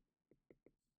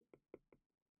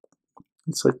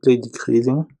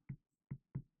decreasing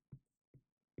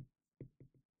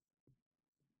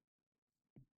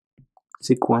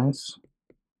sequence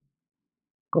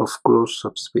of closed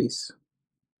subspaces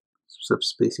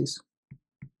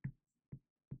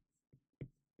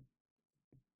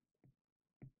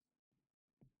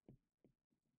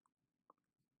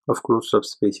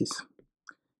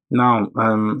Now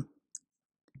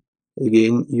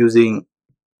again, using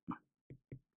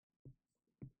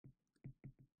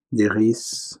the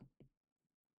Riesz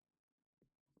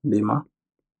lemma,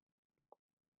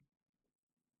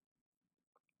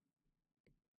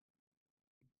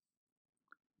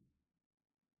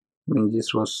 mean,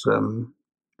 this was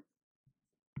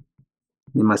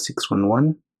lemma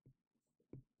 611.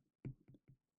 I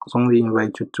strongly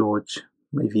invite you to watch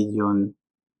my video on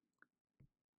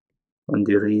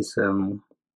the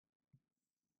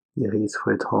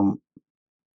Fredholm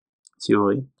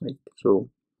theory. So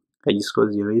I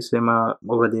discussed the race lemma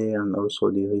over there and also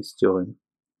the race theorem.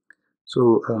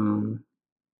 So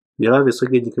we have a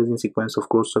strictly decreasing sequence of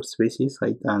closed subspaces,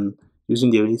 right? And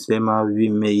using the race lemma,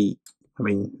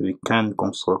 we can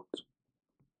construct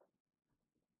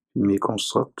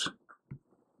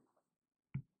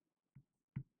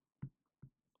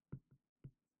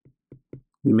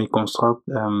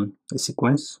a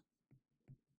sequence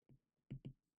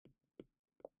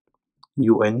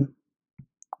un,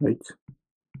 right?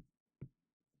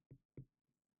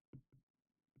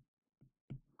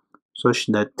 Such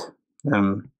that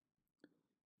un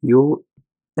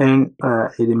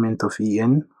element of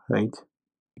en, right,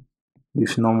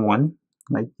 with norm 1,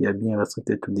 right, they are being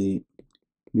restricted to the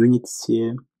units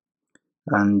here,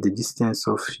 and the distance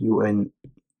of un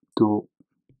to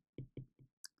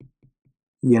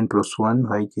en plus 1,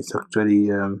 right, is actually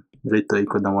greater or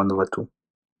equal than 1 over 2,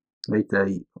 right?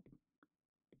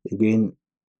 Again,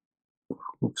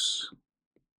 it's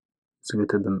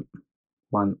greater than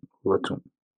 1 over 2.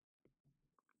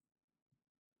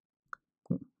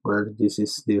 Well, this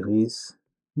is the Rees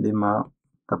lemma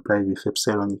applied with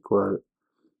epsilon equal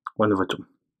 1 over 2.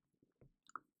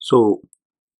 So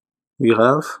we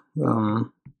have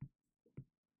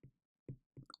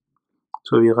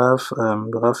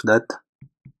that,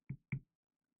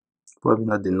 probably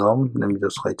not the norm. Let me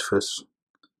just write first.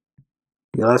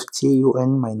 We have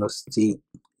TUN minus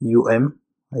TUM,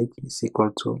 right, is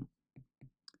equal to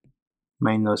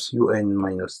minus UN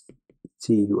minus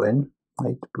TUN,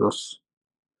 right, plus,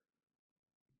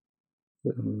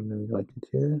 let me write it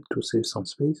here to save some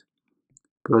space,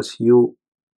 plus UM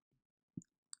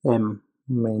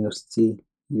minus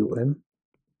TUM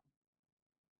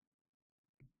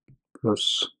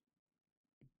plus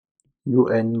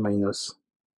UN minus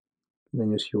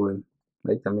UM,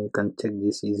 right? I mean, you can check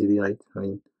this easily, right? I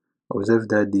mean, observe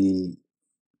that the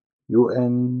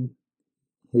UN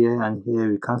here and here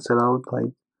we cancel out,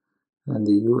 right? And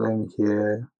the UM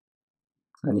here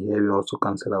and here we also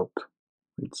cancel out,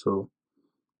 right? So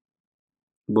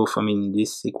both, I mean,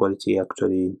 this equality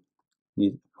actually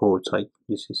holds, right?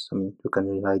 This is, I mean, you can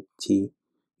rewrite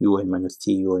TUM minus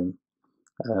TUM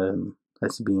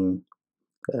as being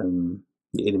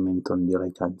the element on the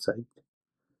right hand side.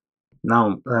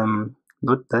 Now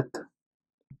note that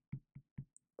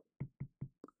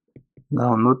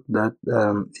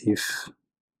if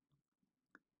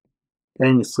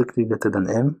n is strictly greater than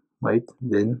m, right,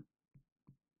 then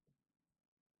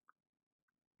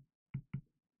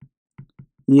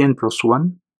en plus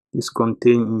 1 is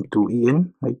contained into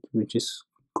en, right, which is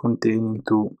contained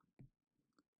into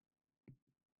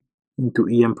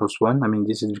en plus 1. I mean,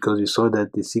 this is because we saw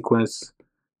that the sequence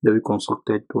that we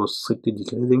constructed was strictly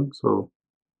decreasing, so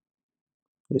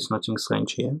there's nothing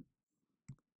strange here.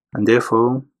 And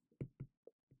therefore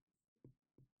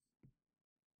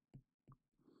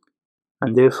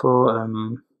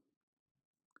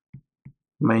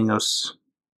minus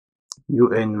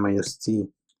un minus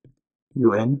t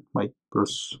un, right,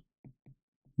 plus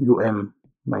um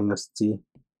minus t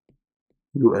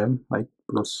right,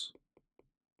 plus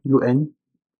un.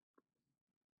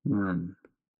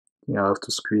 Yeah, I have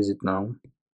to squeeze it now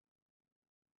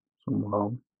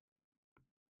somehow.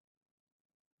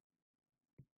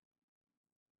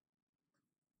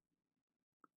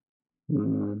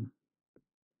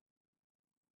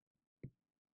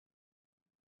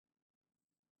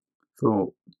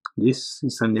 So this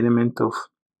is an element of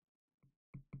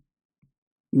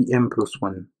em plus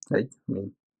 1, right? I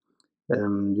mean,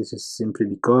 this is simply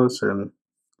because I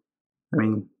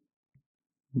mean,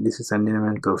 this is an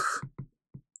element of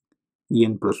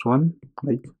en plus 1,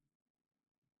 right?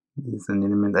 This is an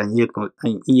element, and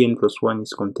en plus 1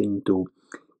 is contained to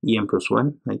en plus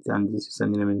 1, right? And this is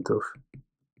an element of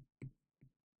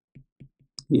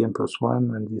en plus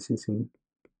 1, and this is in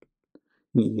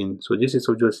en. So this is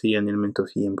obviously an element of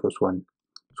en plus 1.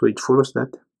 So it follows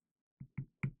that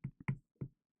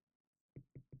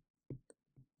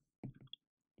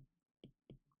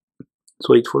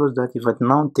if I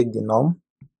now take the norm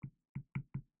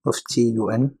of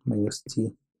TUN minus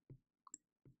TUM,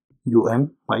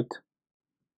 right,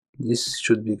 this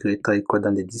should be greater or equal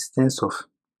than the distance of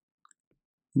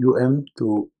UM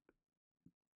to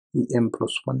EM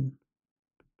plus 1,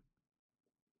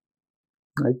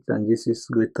 right, and this is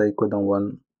greater or equal than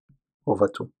 1 over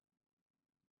 2,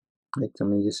 right. I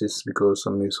mean, this is because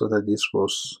we saw that this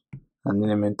was an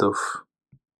element of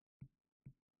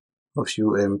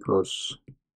um plus.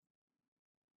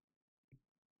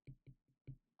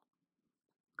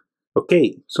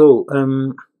 Okay, so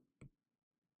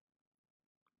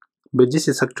but this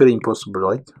is actually impossible,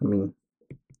 right? I mean,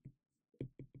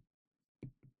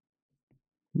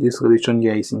 this relation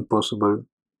here is impossible.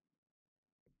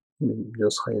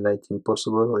 Just highlight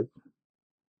impossible, right?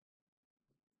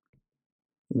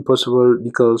 Impossible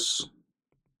because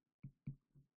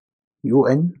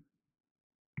un,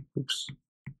 oops,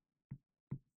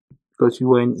 because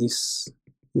un is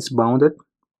bounded,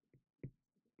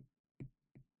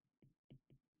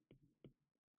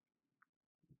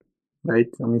 right?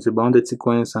 I mean, it's a bounded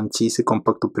sequence and T is a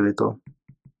compact operator.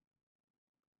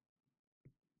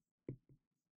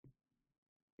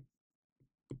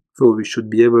 So we should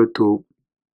be able to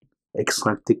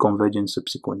extract the convergent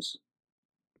subsequence.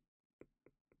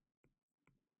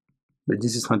 But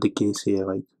this is not the case here,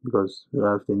 right? Because we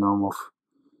have the norm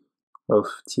of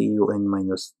TUN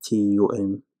minus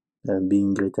TUM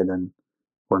being greater than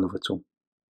 1 over 2.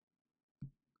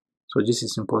 So this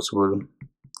is impossible.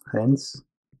 Hence,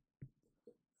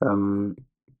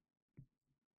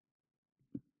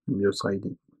 just write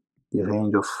the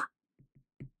range of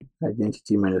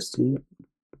identity minus T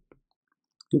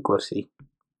equals C.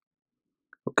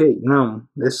 Okay, now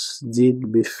let's deal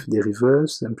with the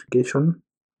reverse implication.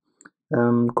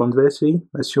 Conversely,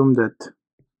 assume that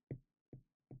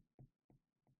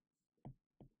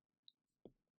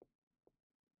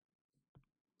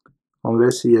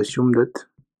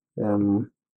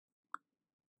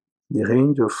the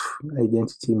range of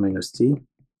identity minus T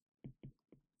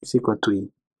is equal to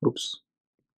E. Oops.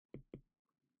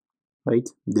 Right?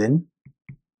 Then,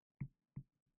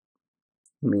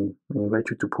 I invite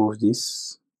you to prove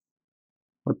this,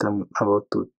 what I'm about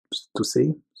to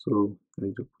say. So,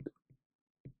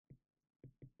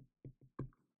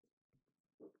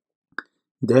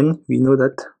 then we know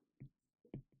that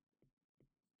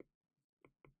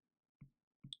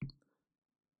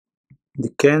the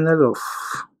kernel of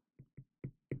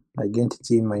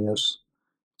identity minus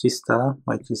T star,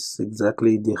 which is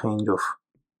exactly the range of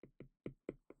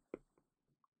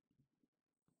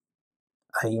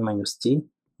I minus T,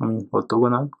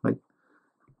 orthogonal, right?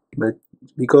 But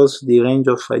because the range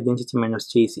of identity minus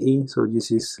T is E, so this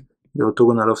is the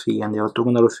orthogonal of E, and the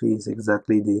orthogonal of E is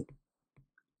exactly the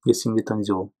singleton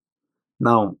 0.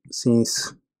 Now,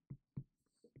 since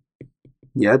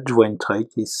the adjoint,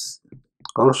 right, is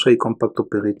also a compact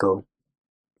operator,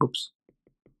 oops,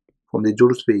 from the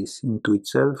Joule space into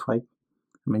itself, right?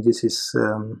 This is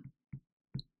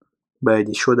by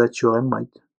the Schroeder theorem,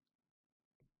 right?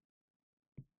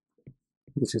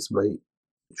 This is by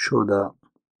Schroeder's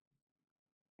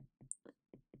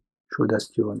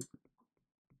theorem.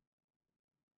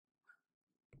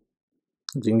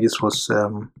 I think this was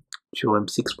theorem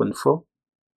 6.4.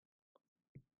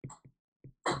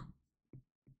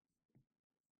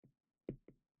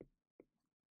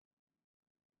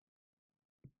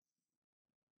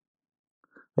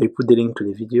 I put the link to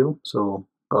the video, so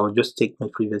I'll just take my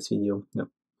previous video. Yeah.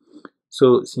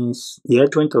 So since the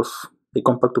adjoint of a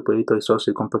compact operator is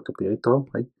also a compact operator,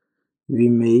 right? We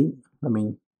may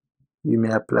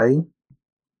apply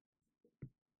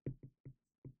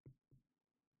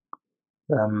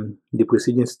the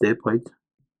preceding step, right?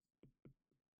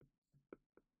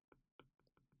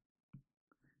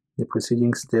 The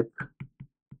preceding step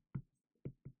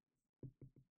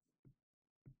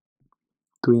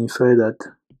to infer that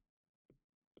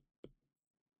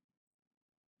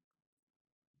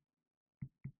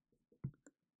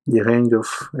the range of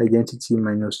identity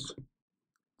minus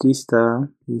T star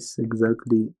is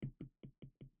exactly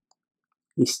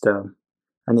E star.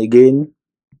 And again,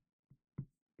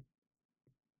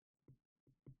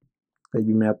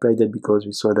 you may apply that because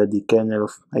we saw that the kernel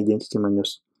of identity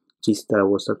minus T star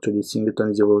was actually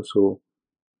singleton 0, so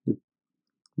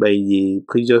by the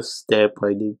previous step,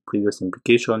 by the previous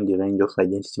implication, the range of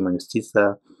identity minus T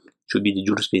star should be the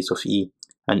Joule space of E.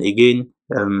 And again,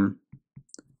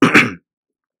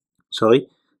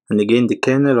 the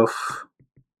kernel of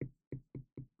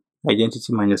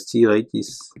identity minus T, right,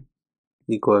 is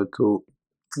equal to,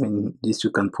 this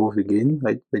you can prove again,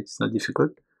 right, but it's not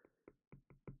difficult.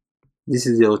 This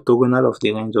is the orthogonal of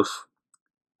the range of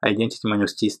identity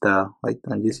minus T star, right,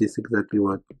 and this is exactly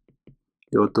what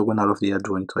the orthogonal of the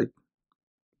adjoint, right,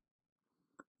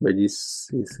 but this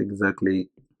is exactly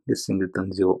the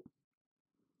singleton 0.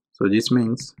 So this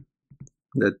means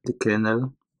that the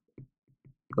kernel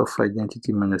of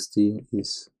identity minus T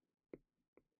is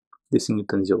the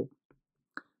singleton 0.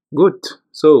 Good.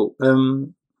 So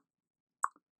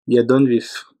we are done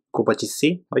with property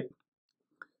C, right?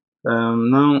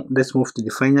 Now let's move to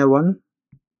the final one.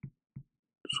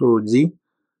 So G,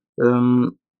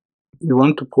 we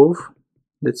want to prove,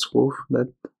 let's prove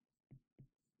that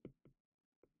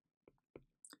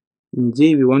in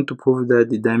G we want to prove that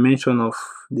the dimension of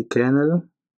the kernel,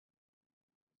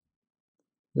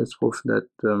 let's prove that,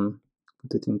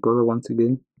 put it in color once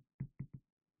again,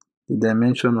 the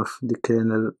dimension of the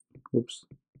kernel,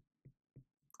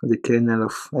 the kernel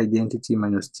of identity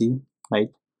minus T,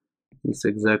 right? It's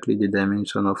exactly the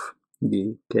dimension of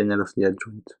the kernel of the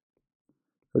adjoint,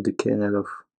 or the kernel of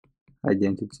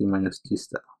identity minus T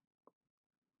star.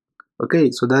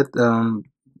 Okay, so that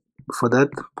for that,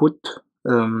 put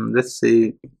let's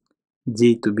say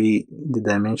G to be the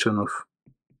dimension of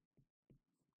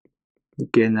the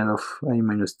kernel of I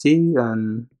minus T,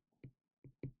 and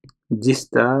G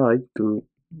star, right, to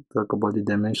talk about the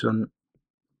dimension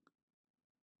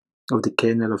of the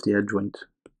kernel of the adjoint.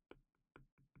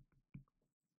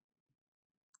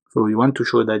 So we want to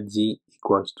show that G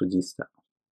equals to G star.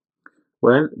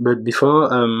 Well, but before,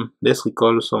 let's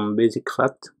recall some basic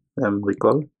fact.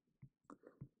 Recall.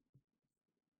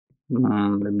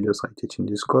 Let me just write it in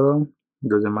this column.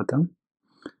 Doesn't matter.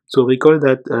 So recall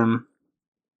that,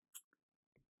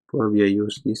 probably I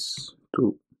use this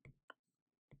to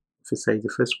emphasize the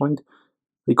first point.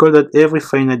 Recall that every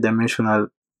finite dimensional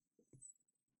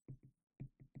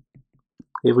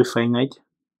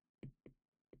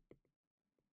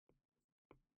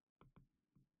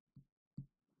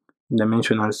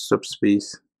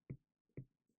subspace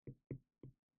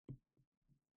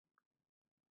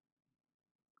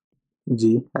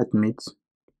G admits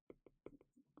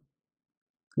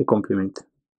a complement,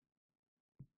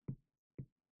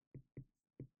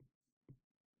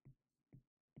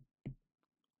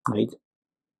 right?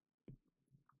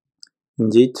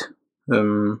 Indeed, I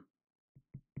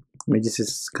mean, this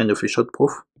is kind of a short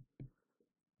proof.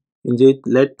 Indeed,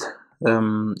 let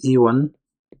E1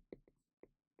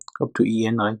 up to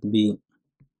En, right, be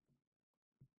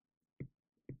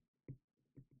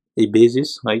a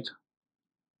basis, right,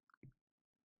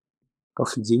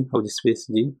 of G, of the space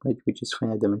G, right, which is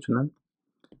finite dimensional.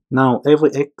 Now,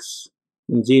 every x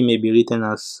in G may be written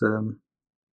as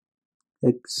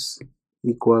x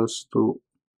equals to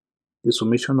the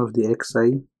summation of the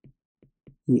xi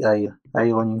ei,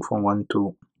 I running from 1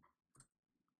 to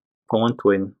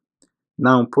n.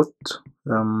 Now put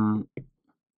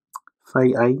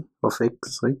phi I of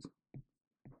x, right,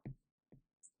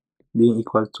 being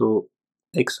equal to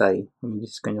xi. I mean,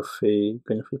 this is kind of a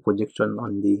projection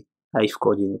on the ith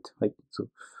coordinate, right? So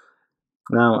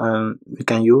now we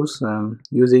can use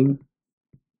using,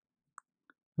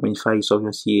 I mean, phi is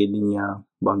obviously a linear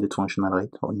bounded function,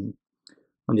 right, on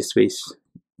the space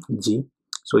G.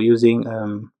 So using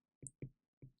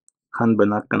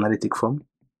Banach analytic form,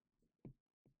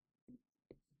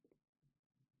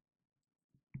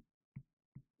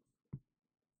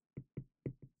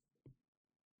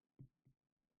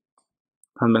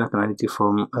 Banach analytic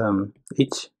form,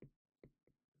 H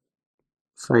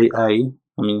phi I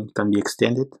mean, can be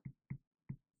extended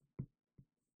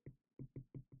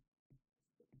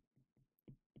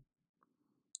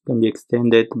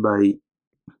by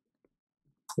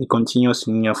a continuous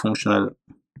linear functional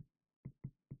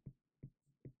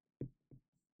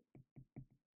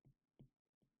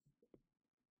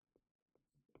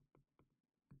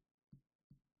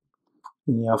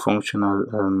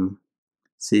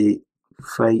say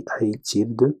phi I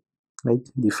tilde, right,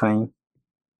 defined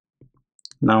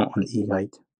now on E,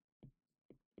 right?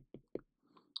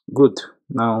 Good.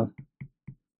 Now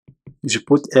you should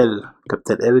put L,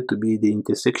 capital L, to be the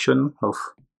intersection of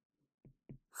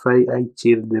phi I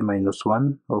tilde minus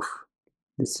 1 of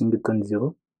the singleton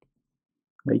 0,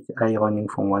 right, I running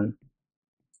from 1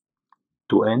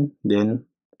 to n. Then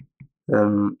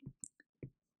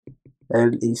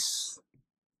L is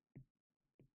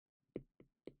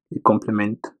the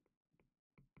complement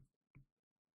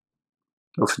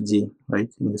of G, right,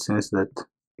 in the sense that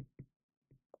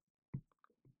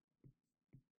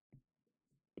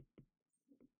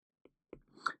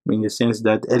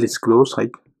L is closed,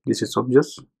 right? This is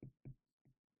obvious.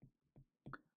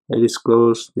 L is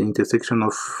closed, the intersection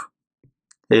of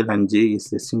L and G is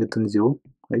the singleton 0,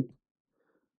 right?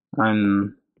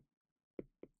 And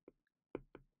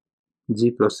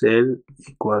G plus L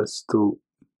equals to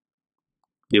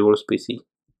the whole space E.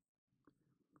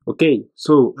 Okay,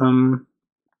 so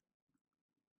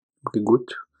okay,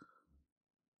 good.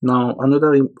 Now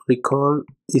another recall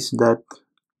is that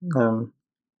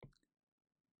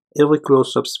every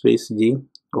closed subspace G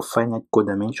of finite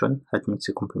codimension admits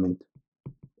a complement.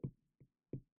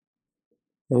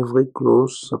 Every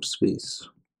closed subspace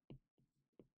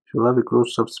you have a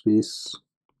closed subspace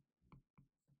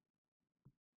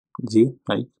G,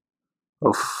 right,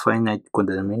 of finite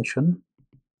codimension,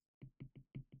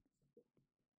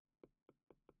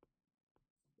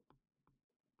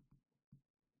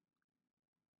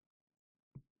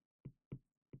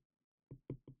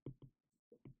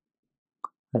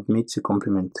 admits a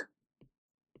complement.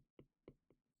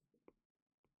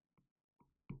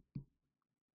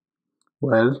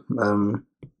 Well,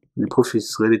 the proof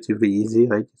is relatively easy,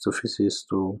 right? It suffices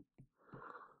to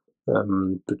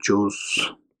choose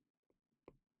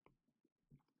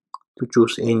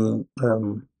any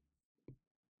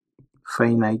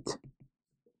finite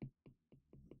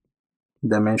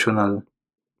dimensional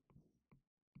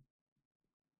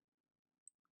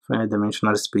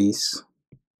space.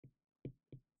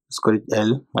 Let's call it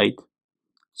L, right?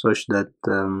 Such that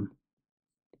the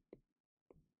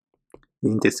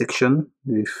intersection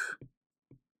with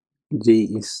J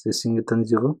is the singleton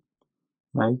 0,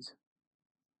 right?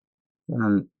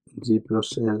 And J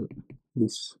plus L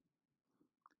is,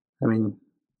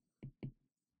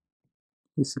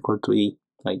 is equal to E,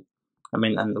 right?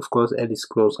 And of course L is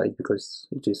closed, right? Because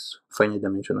it is finite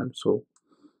dimensional. So,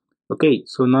 okay,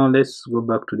 so now let's go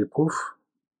back to the proof.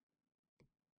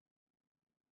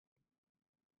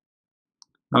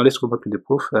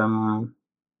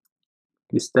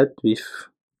 We start with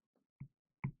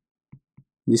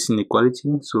this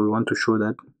inequality. So we want to show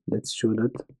that. Let's show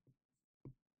that.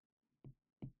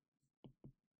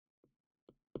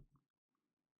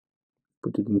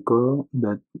 Put it in color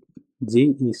that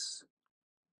G is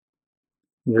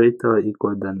greater or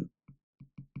equal than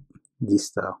G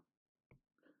star.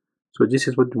 So this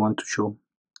is what we want to show.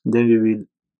 Then we will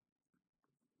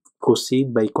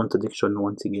proceed by contradiction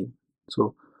once again.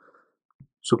 So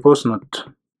suppose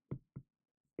not,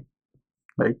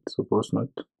 right? Suppose not.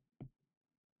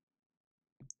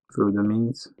 So that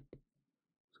means,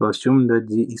 so assume that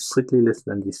G is strictly less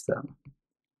than G star.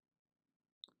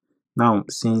 Now,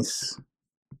 since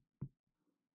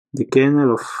the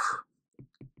kernel of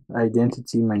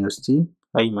identity minus T,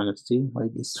 I minus T,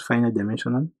 right, is finite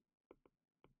dimensional,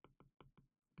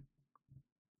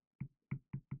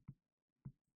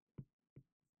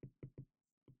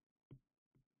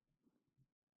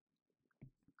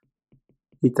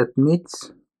 it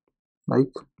admits,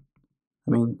 right,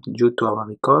 due to our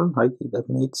recall, right, it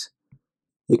admits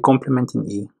a complement in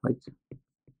E, right,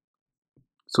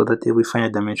 so that every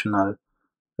finite dimensional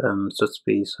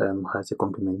subspace has a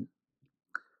complement.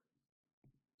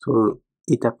 So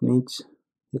it admits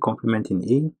a complement in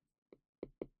E,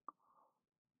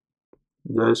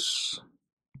 thus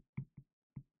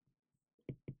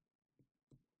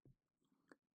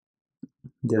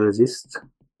there exists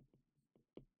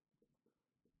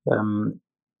a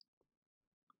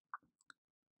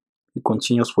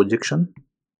continuous projection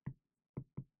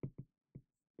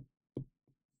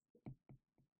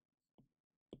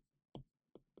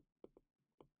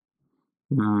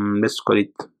let's call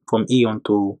it from E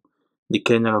onto the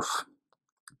kernel of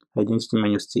identity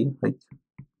minus T, right?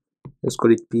 Let's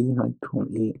call it P, right? From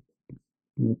E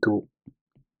into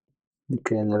the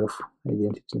kernel of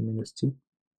identity minus T.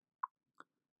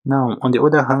 Now, on the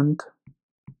other hand,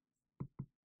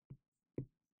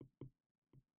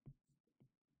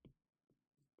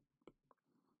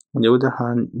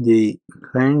 the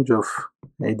range of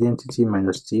identity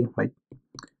minus T, right,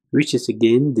 which is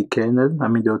again the kernel,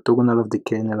 the orthogonal of the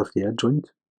kernel of the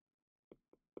adjoint,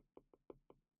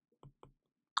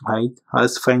 right,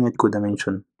 has finite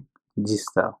codimension G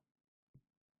star.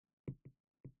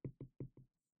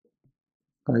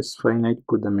 Has finite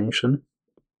codimension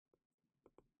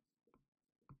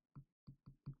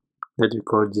that we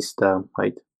call G star,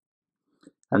 right?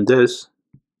 And thus,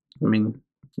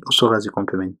 also has a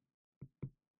complement.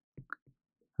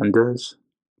 And thus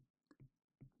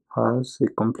has a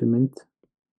complement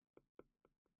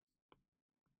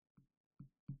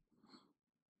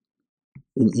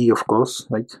in E, of course,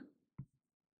 right?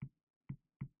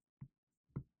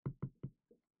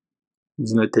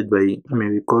 Denoted by,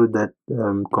 we call that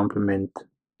complement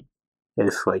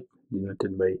F, right?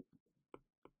 Denoted by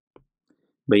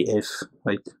F,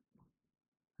 right?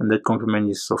 And that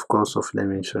complement is, of course, of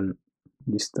dimension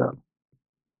D star.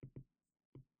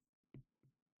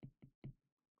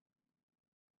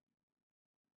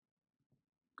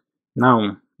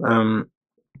 Now,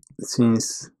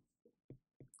 since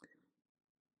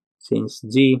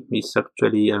G is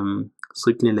actually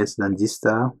strictly less than D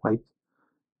star, right?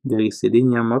 There is a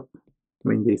linear map.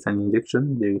 When there is an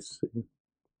injection, there is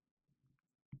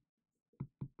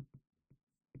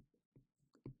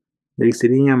a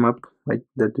linear map, right,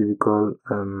 that we call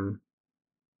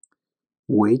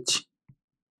wedge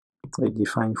I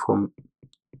define from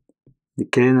the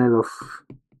kernel of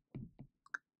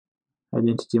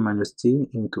identity minus t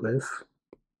into f,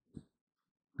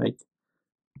 right?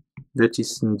 That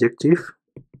is injective,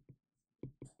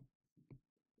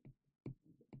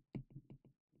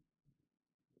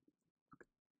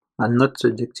 and not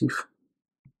surjective.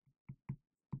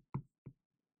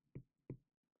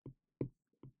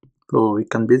 So we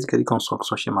can basically construct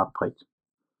such a map, right?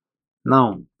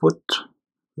 Now put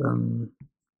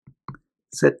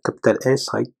set capital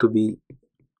S, right, to be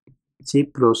t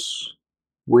plus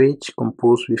weight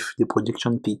composed with the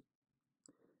projection p.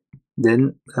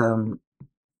 Then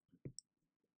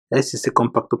S is a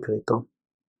compact operator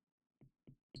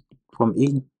from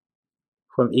E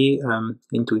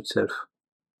into itself.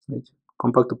 Right?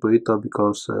 Compact operator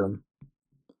because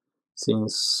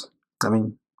since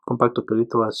compact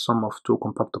operator has sum of two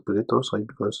compact operators, right?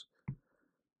 Because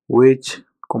weight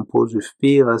composed with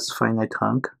P has finite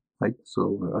rank, right?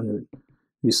 So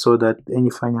we saw that any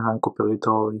finite rank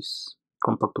operator is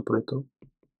compact operator.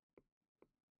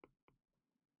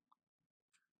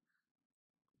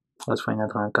 Has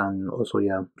finite rank, and also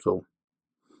so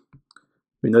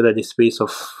we know that the space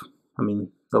of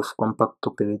compact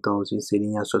operators is a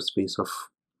linear subspace of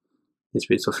the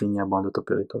space of linear bounded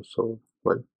operators. So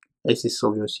well, S is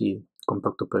obviously a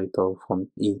compact operator from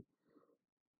E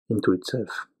into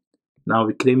itself. Now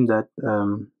we claim that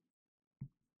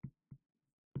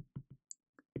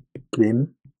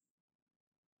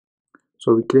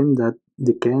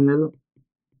the kernel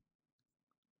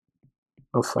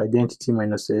of identity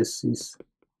minus S is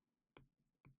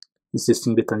a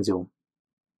singleton zero,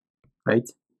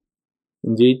 right?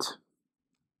 Indeed,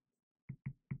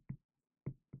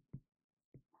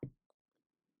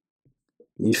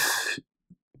 if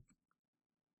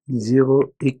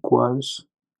 0 equals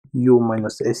u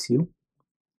minus su,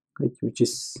 right, which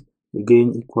is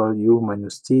again equal u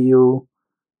minus tu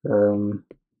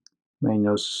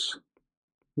minus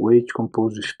weight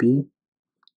composed with p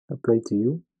applied to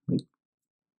u, right?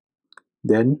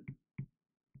 Then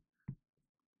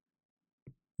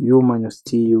u minus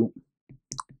tu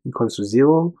equals to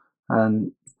 0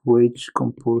 and weight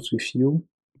composed with u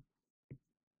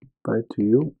applied to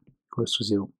u equals to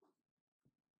 0.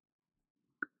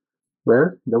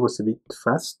 Well, that was a bit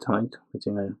fast, right?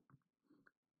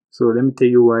 So let me tell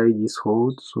you why this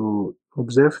holds. So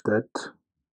observe that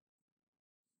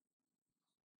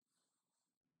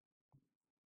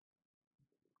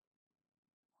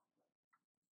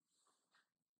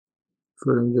so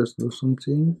let me just do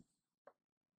something.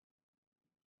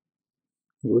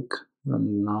 Good.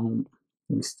 And now let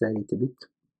me style it a bit.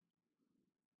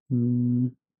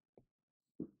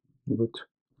 Good.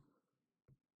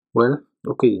 Well,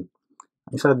 okay.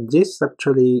 In fact, this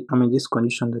actually, this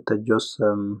condition that I just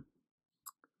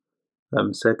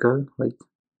circle, right,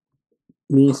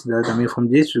 means that from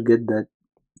this you get that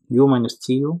u minus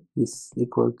tu is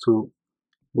equal to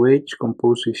weight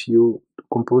composed with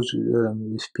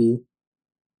with p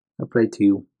applied to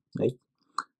u, right?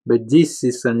 But this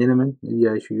is an element, maybe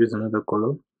I should use another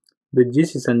color, but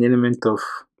this is an element of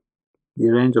the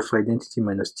range of identity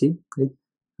minus t, right?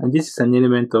 And this is an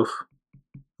element of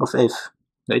f,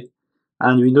 right?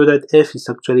 And we know that f is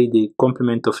actually the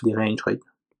complement of the range, right?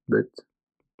 But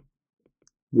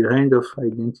the range of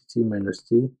identity minus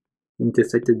t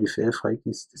intersected with f, right,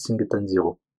 is the singleton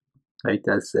zero, right?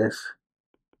 As f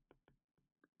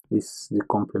is the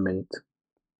complement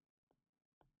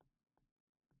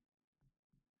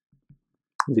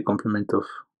of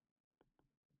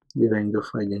the range of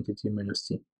identity minus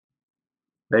t,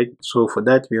 right? So for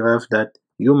that we have that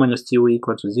u minus t will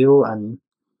equal to 0 and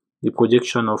the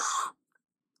projection of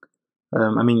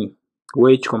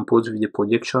weight composed with the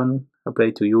projection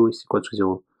applied to u is equal to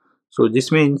 0. So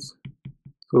this means,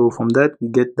 so from that we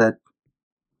get that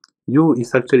u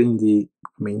is actually in the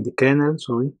kernel,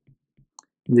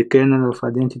 in the kernel of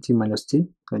identity minus t,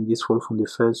 and this follows from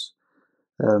this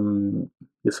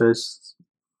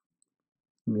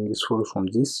follows from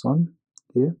this one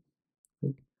here.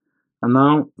 And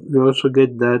now we also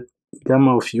get that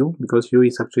gamma of u, because u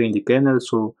is actually in the kernel,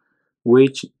 so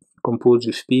weight composed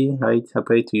with p, right,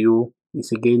 applied to u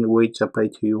is again weight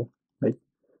applied to u, right?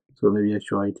 So maybe I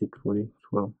should write it fully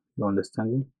for your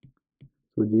understanding.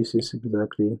 So this is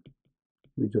exactly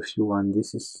weight of u, and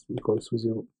this is equals to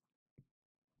 0.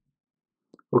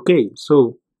 Okay,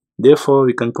 so therefore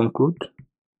we can conclude.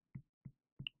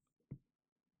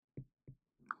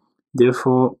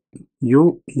 Therefore,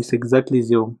 u is exactly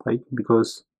 0, right?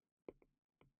 Because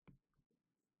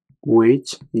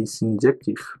weight is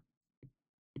injective.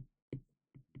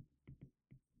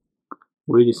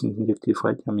 Weight is injective,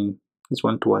 right? It's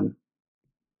 1 to 1.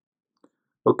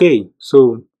 Okay,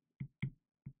 so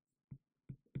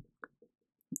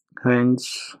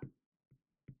hence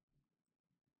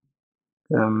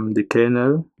the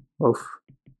kernel of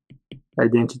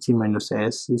identity minus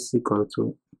S is equal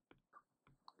to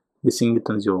the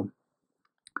singleton 0.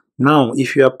 Now,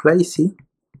 if you apply C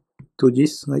to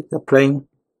this, like applying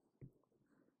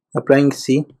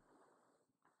C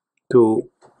to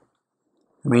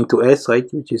to S,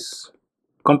 right, which is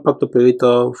compact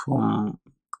operator from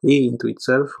A into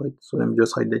itself, right? So let me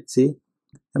just write that C.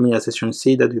 Assertion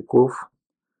C that we prove,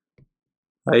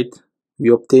 right? We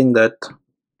obtain that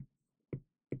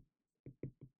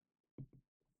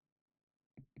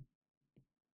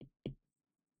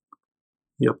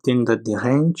the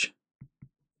range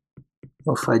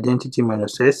of identity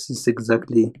minus S is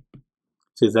exactly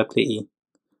E.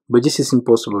 But this is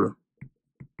impossible.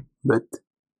 But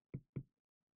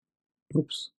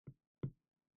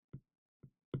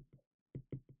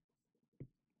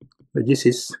this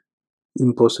is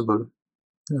impossible.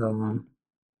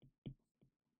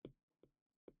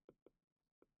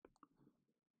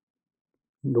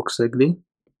 Looks ugly.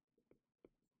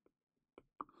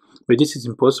 But this is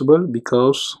impossible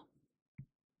because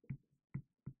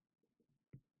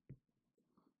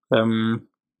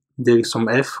there is some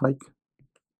F, right?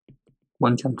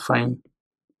 One can find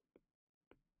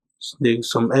there is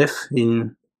some F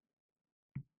in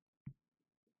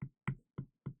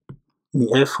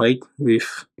F, right?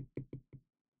 With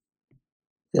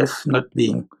F not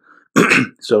being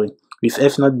sorry, with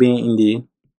F not being in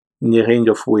the range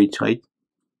of weight, right?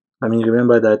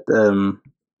 Remember that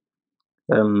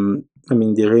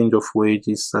the range of weight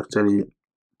is actually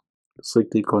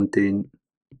strictly contained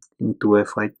into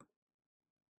F, right?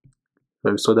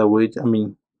 So that weight,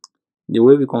 the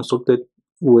way we constructed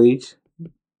weight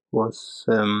was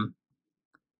in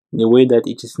a way that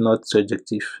it is not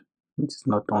surjective, it is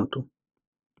not onto.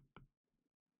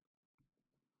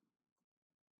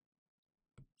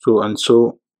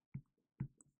 So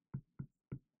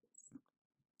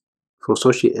for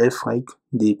such a F, right,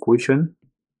 the equation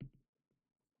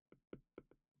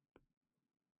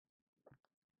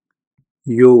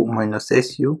U minus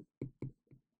SU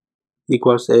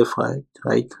equals F,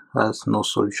 right, has no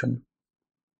solution.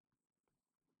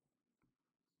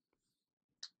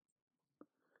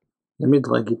 Let me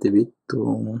drag it a bit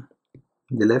to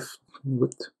the left.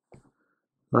 Good.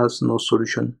 Has no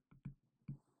solution.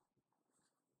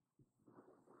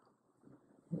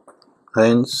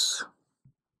 Hence,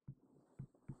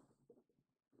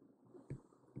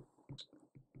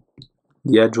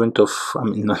 the adjoint of,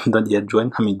 not the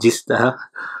adjoint, G star,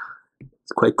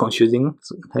 it's quite confusing.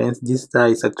 So, hence, G star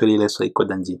is actually less or equal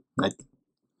than G, right?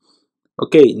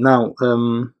 Okay, now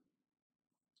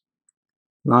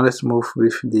let's move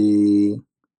with the,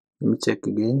 let me check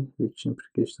again, which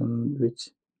implication, which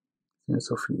sense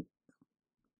of,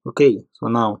 okay, so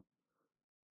now,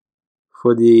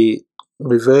 for the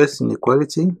reverse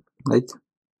inequality, right,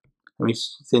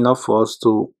 it's enough for us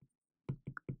to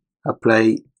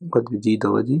apply what we did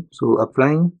already. So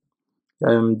applying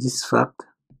this fact,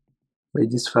 by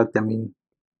this fact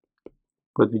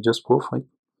what we just proved, right?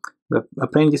 But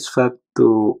applying this fact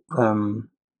to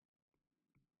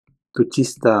T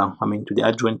star, to the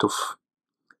adjoint of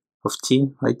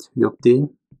T, right? We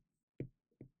obtain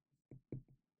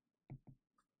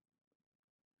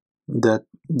that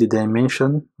the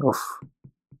dimension of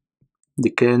the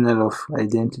kernel of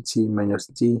identity minus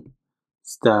T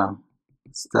star,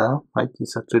 right,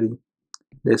 is actually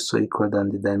less or equal than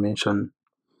the dimension.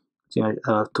 I think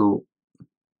I have to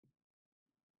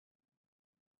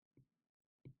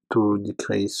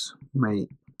decrease my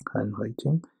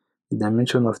handwriting. The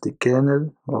dimension of the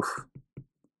kernel of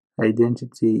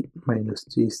identity minus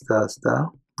T star,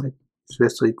 right, is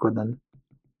less or equal than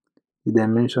the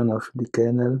dimension of the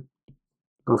kernel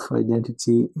of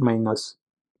identity minus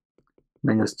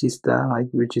T star,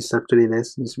 right, which is actually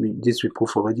less, this we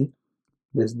prove already,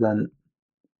 less than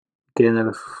kernel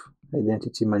of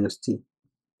identity minus T.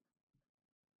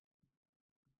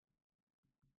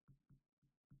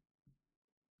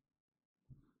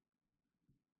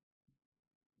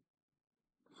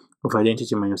 Of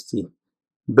identity minus T.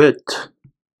 But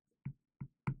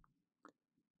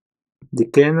the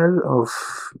kernel of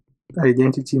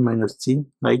identity minus T,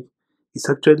 right, is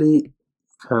actually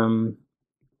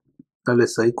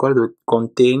less or equal to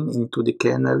contained into the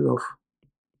kernel of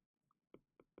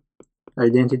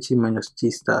identity minus T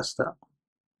star,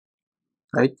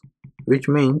 right, which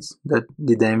means that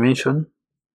the dimension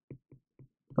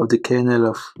of the kernel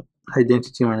of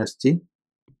identity minus T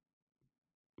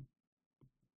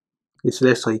is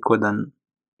less or equal than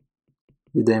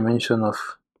the dimension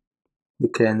of the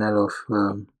kernel of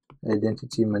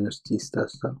identity minus t star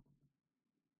star.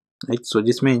 Right, so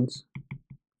this means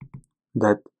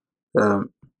that the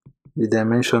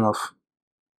dimension of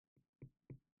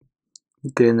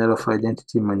the kernel of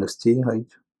identity minus t,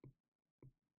 right,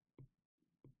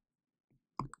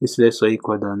 is less or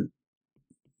equal than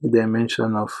the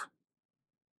dimension of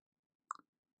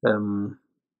well,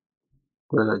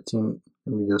 I think,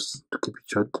 let me just to keep it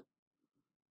short.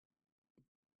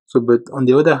 So, but on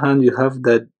the other hand, you have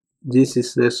that this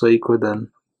is less or equal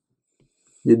than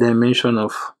the dimension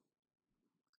of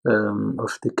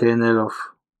the kernel of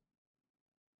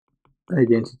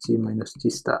identity minus t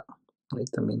star, right?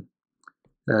 I mean,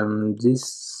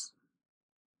 this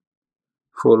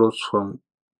follows from,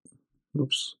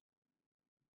 oops,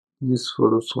 this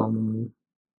follows from,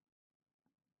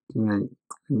 I think I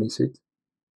miss it.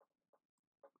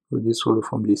 So this follows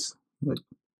from this, right?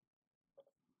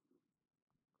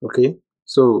 Okay,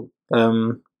 so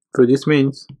this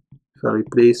means if I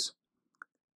replace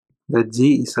that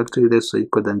g is actually less or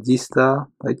equal than g star,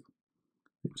 right,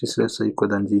 which is less or equal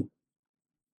than g.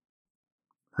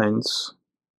 Hence,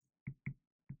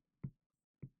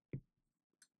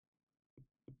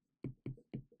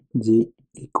 g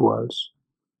equals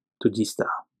to g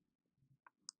star.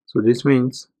 So this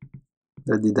means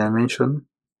that the dimension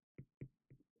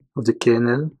of the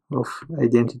kernel of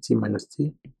identity minus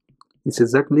t is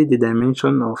exactly the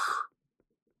dimension of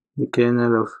the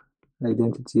kernel of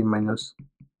identity minus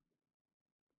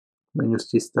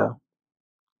t star.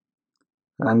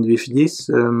 And with this,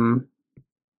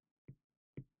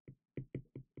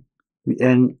 we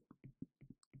end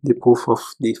the proof of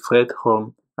the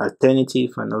Fredholm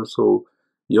alternative, and also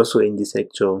we also end this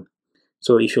lecture.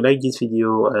 So if you like this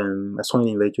video, I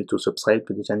strongly invite you to subscribe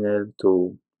to the channel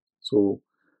so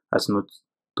as not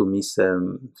to miss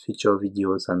future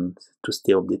videos and to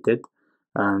stay updated.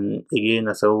 And again,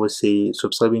 as I always say,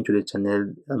 subscribing to the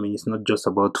channel, I mean, it's not just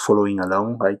about following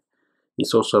along, right?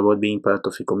 It's also about being part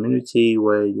of a community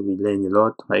where you will learn a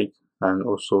lot, right? And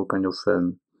also kind of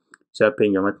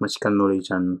sharpen your mathematical knowledge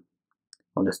and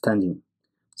understanding.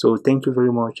 So thank you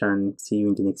very much, and see you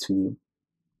in the next video.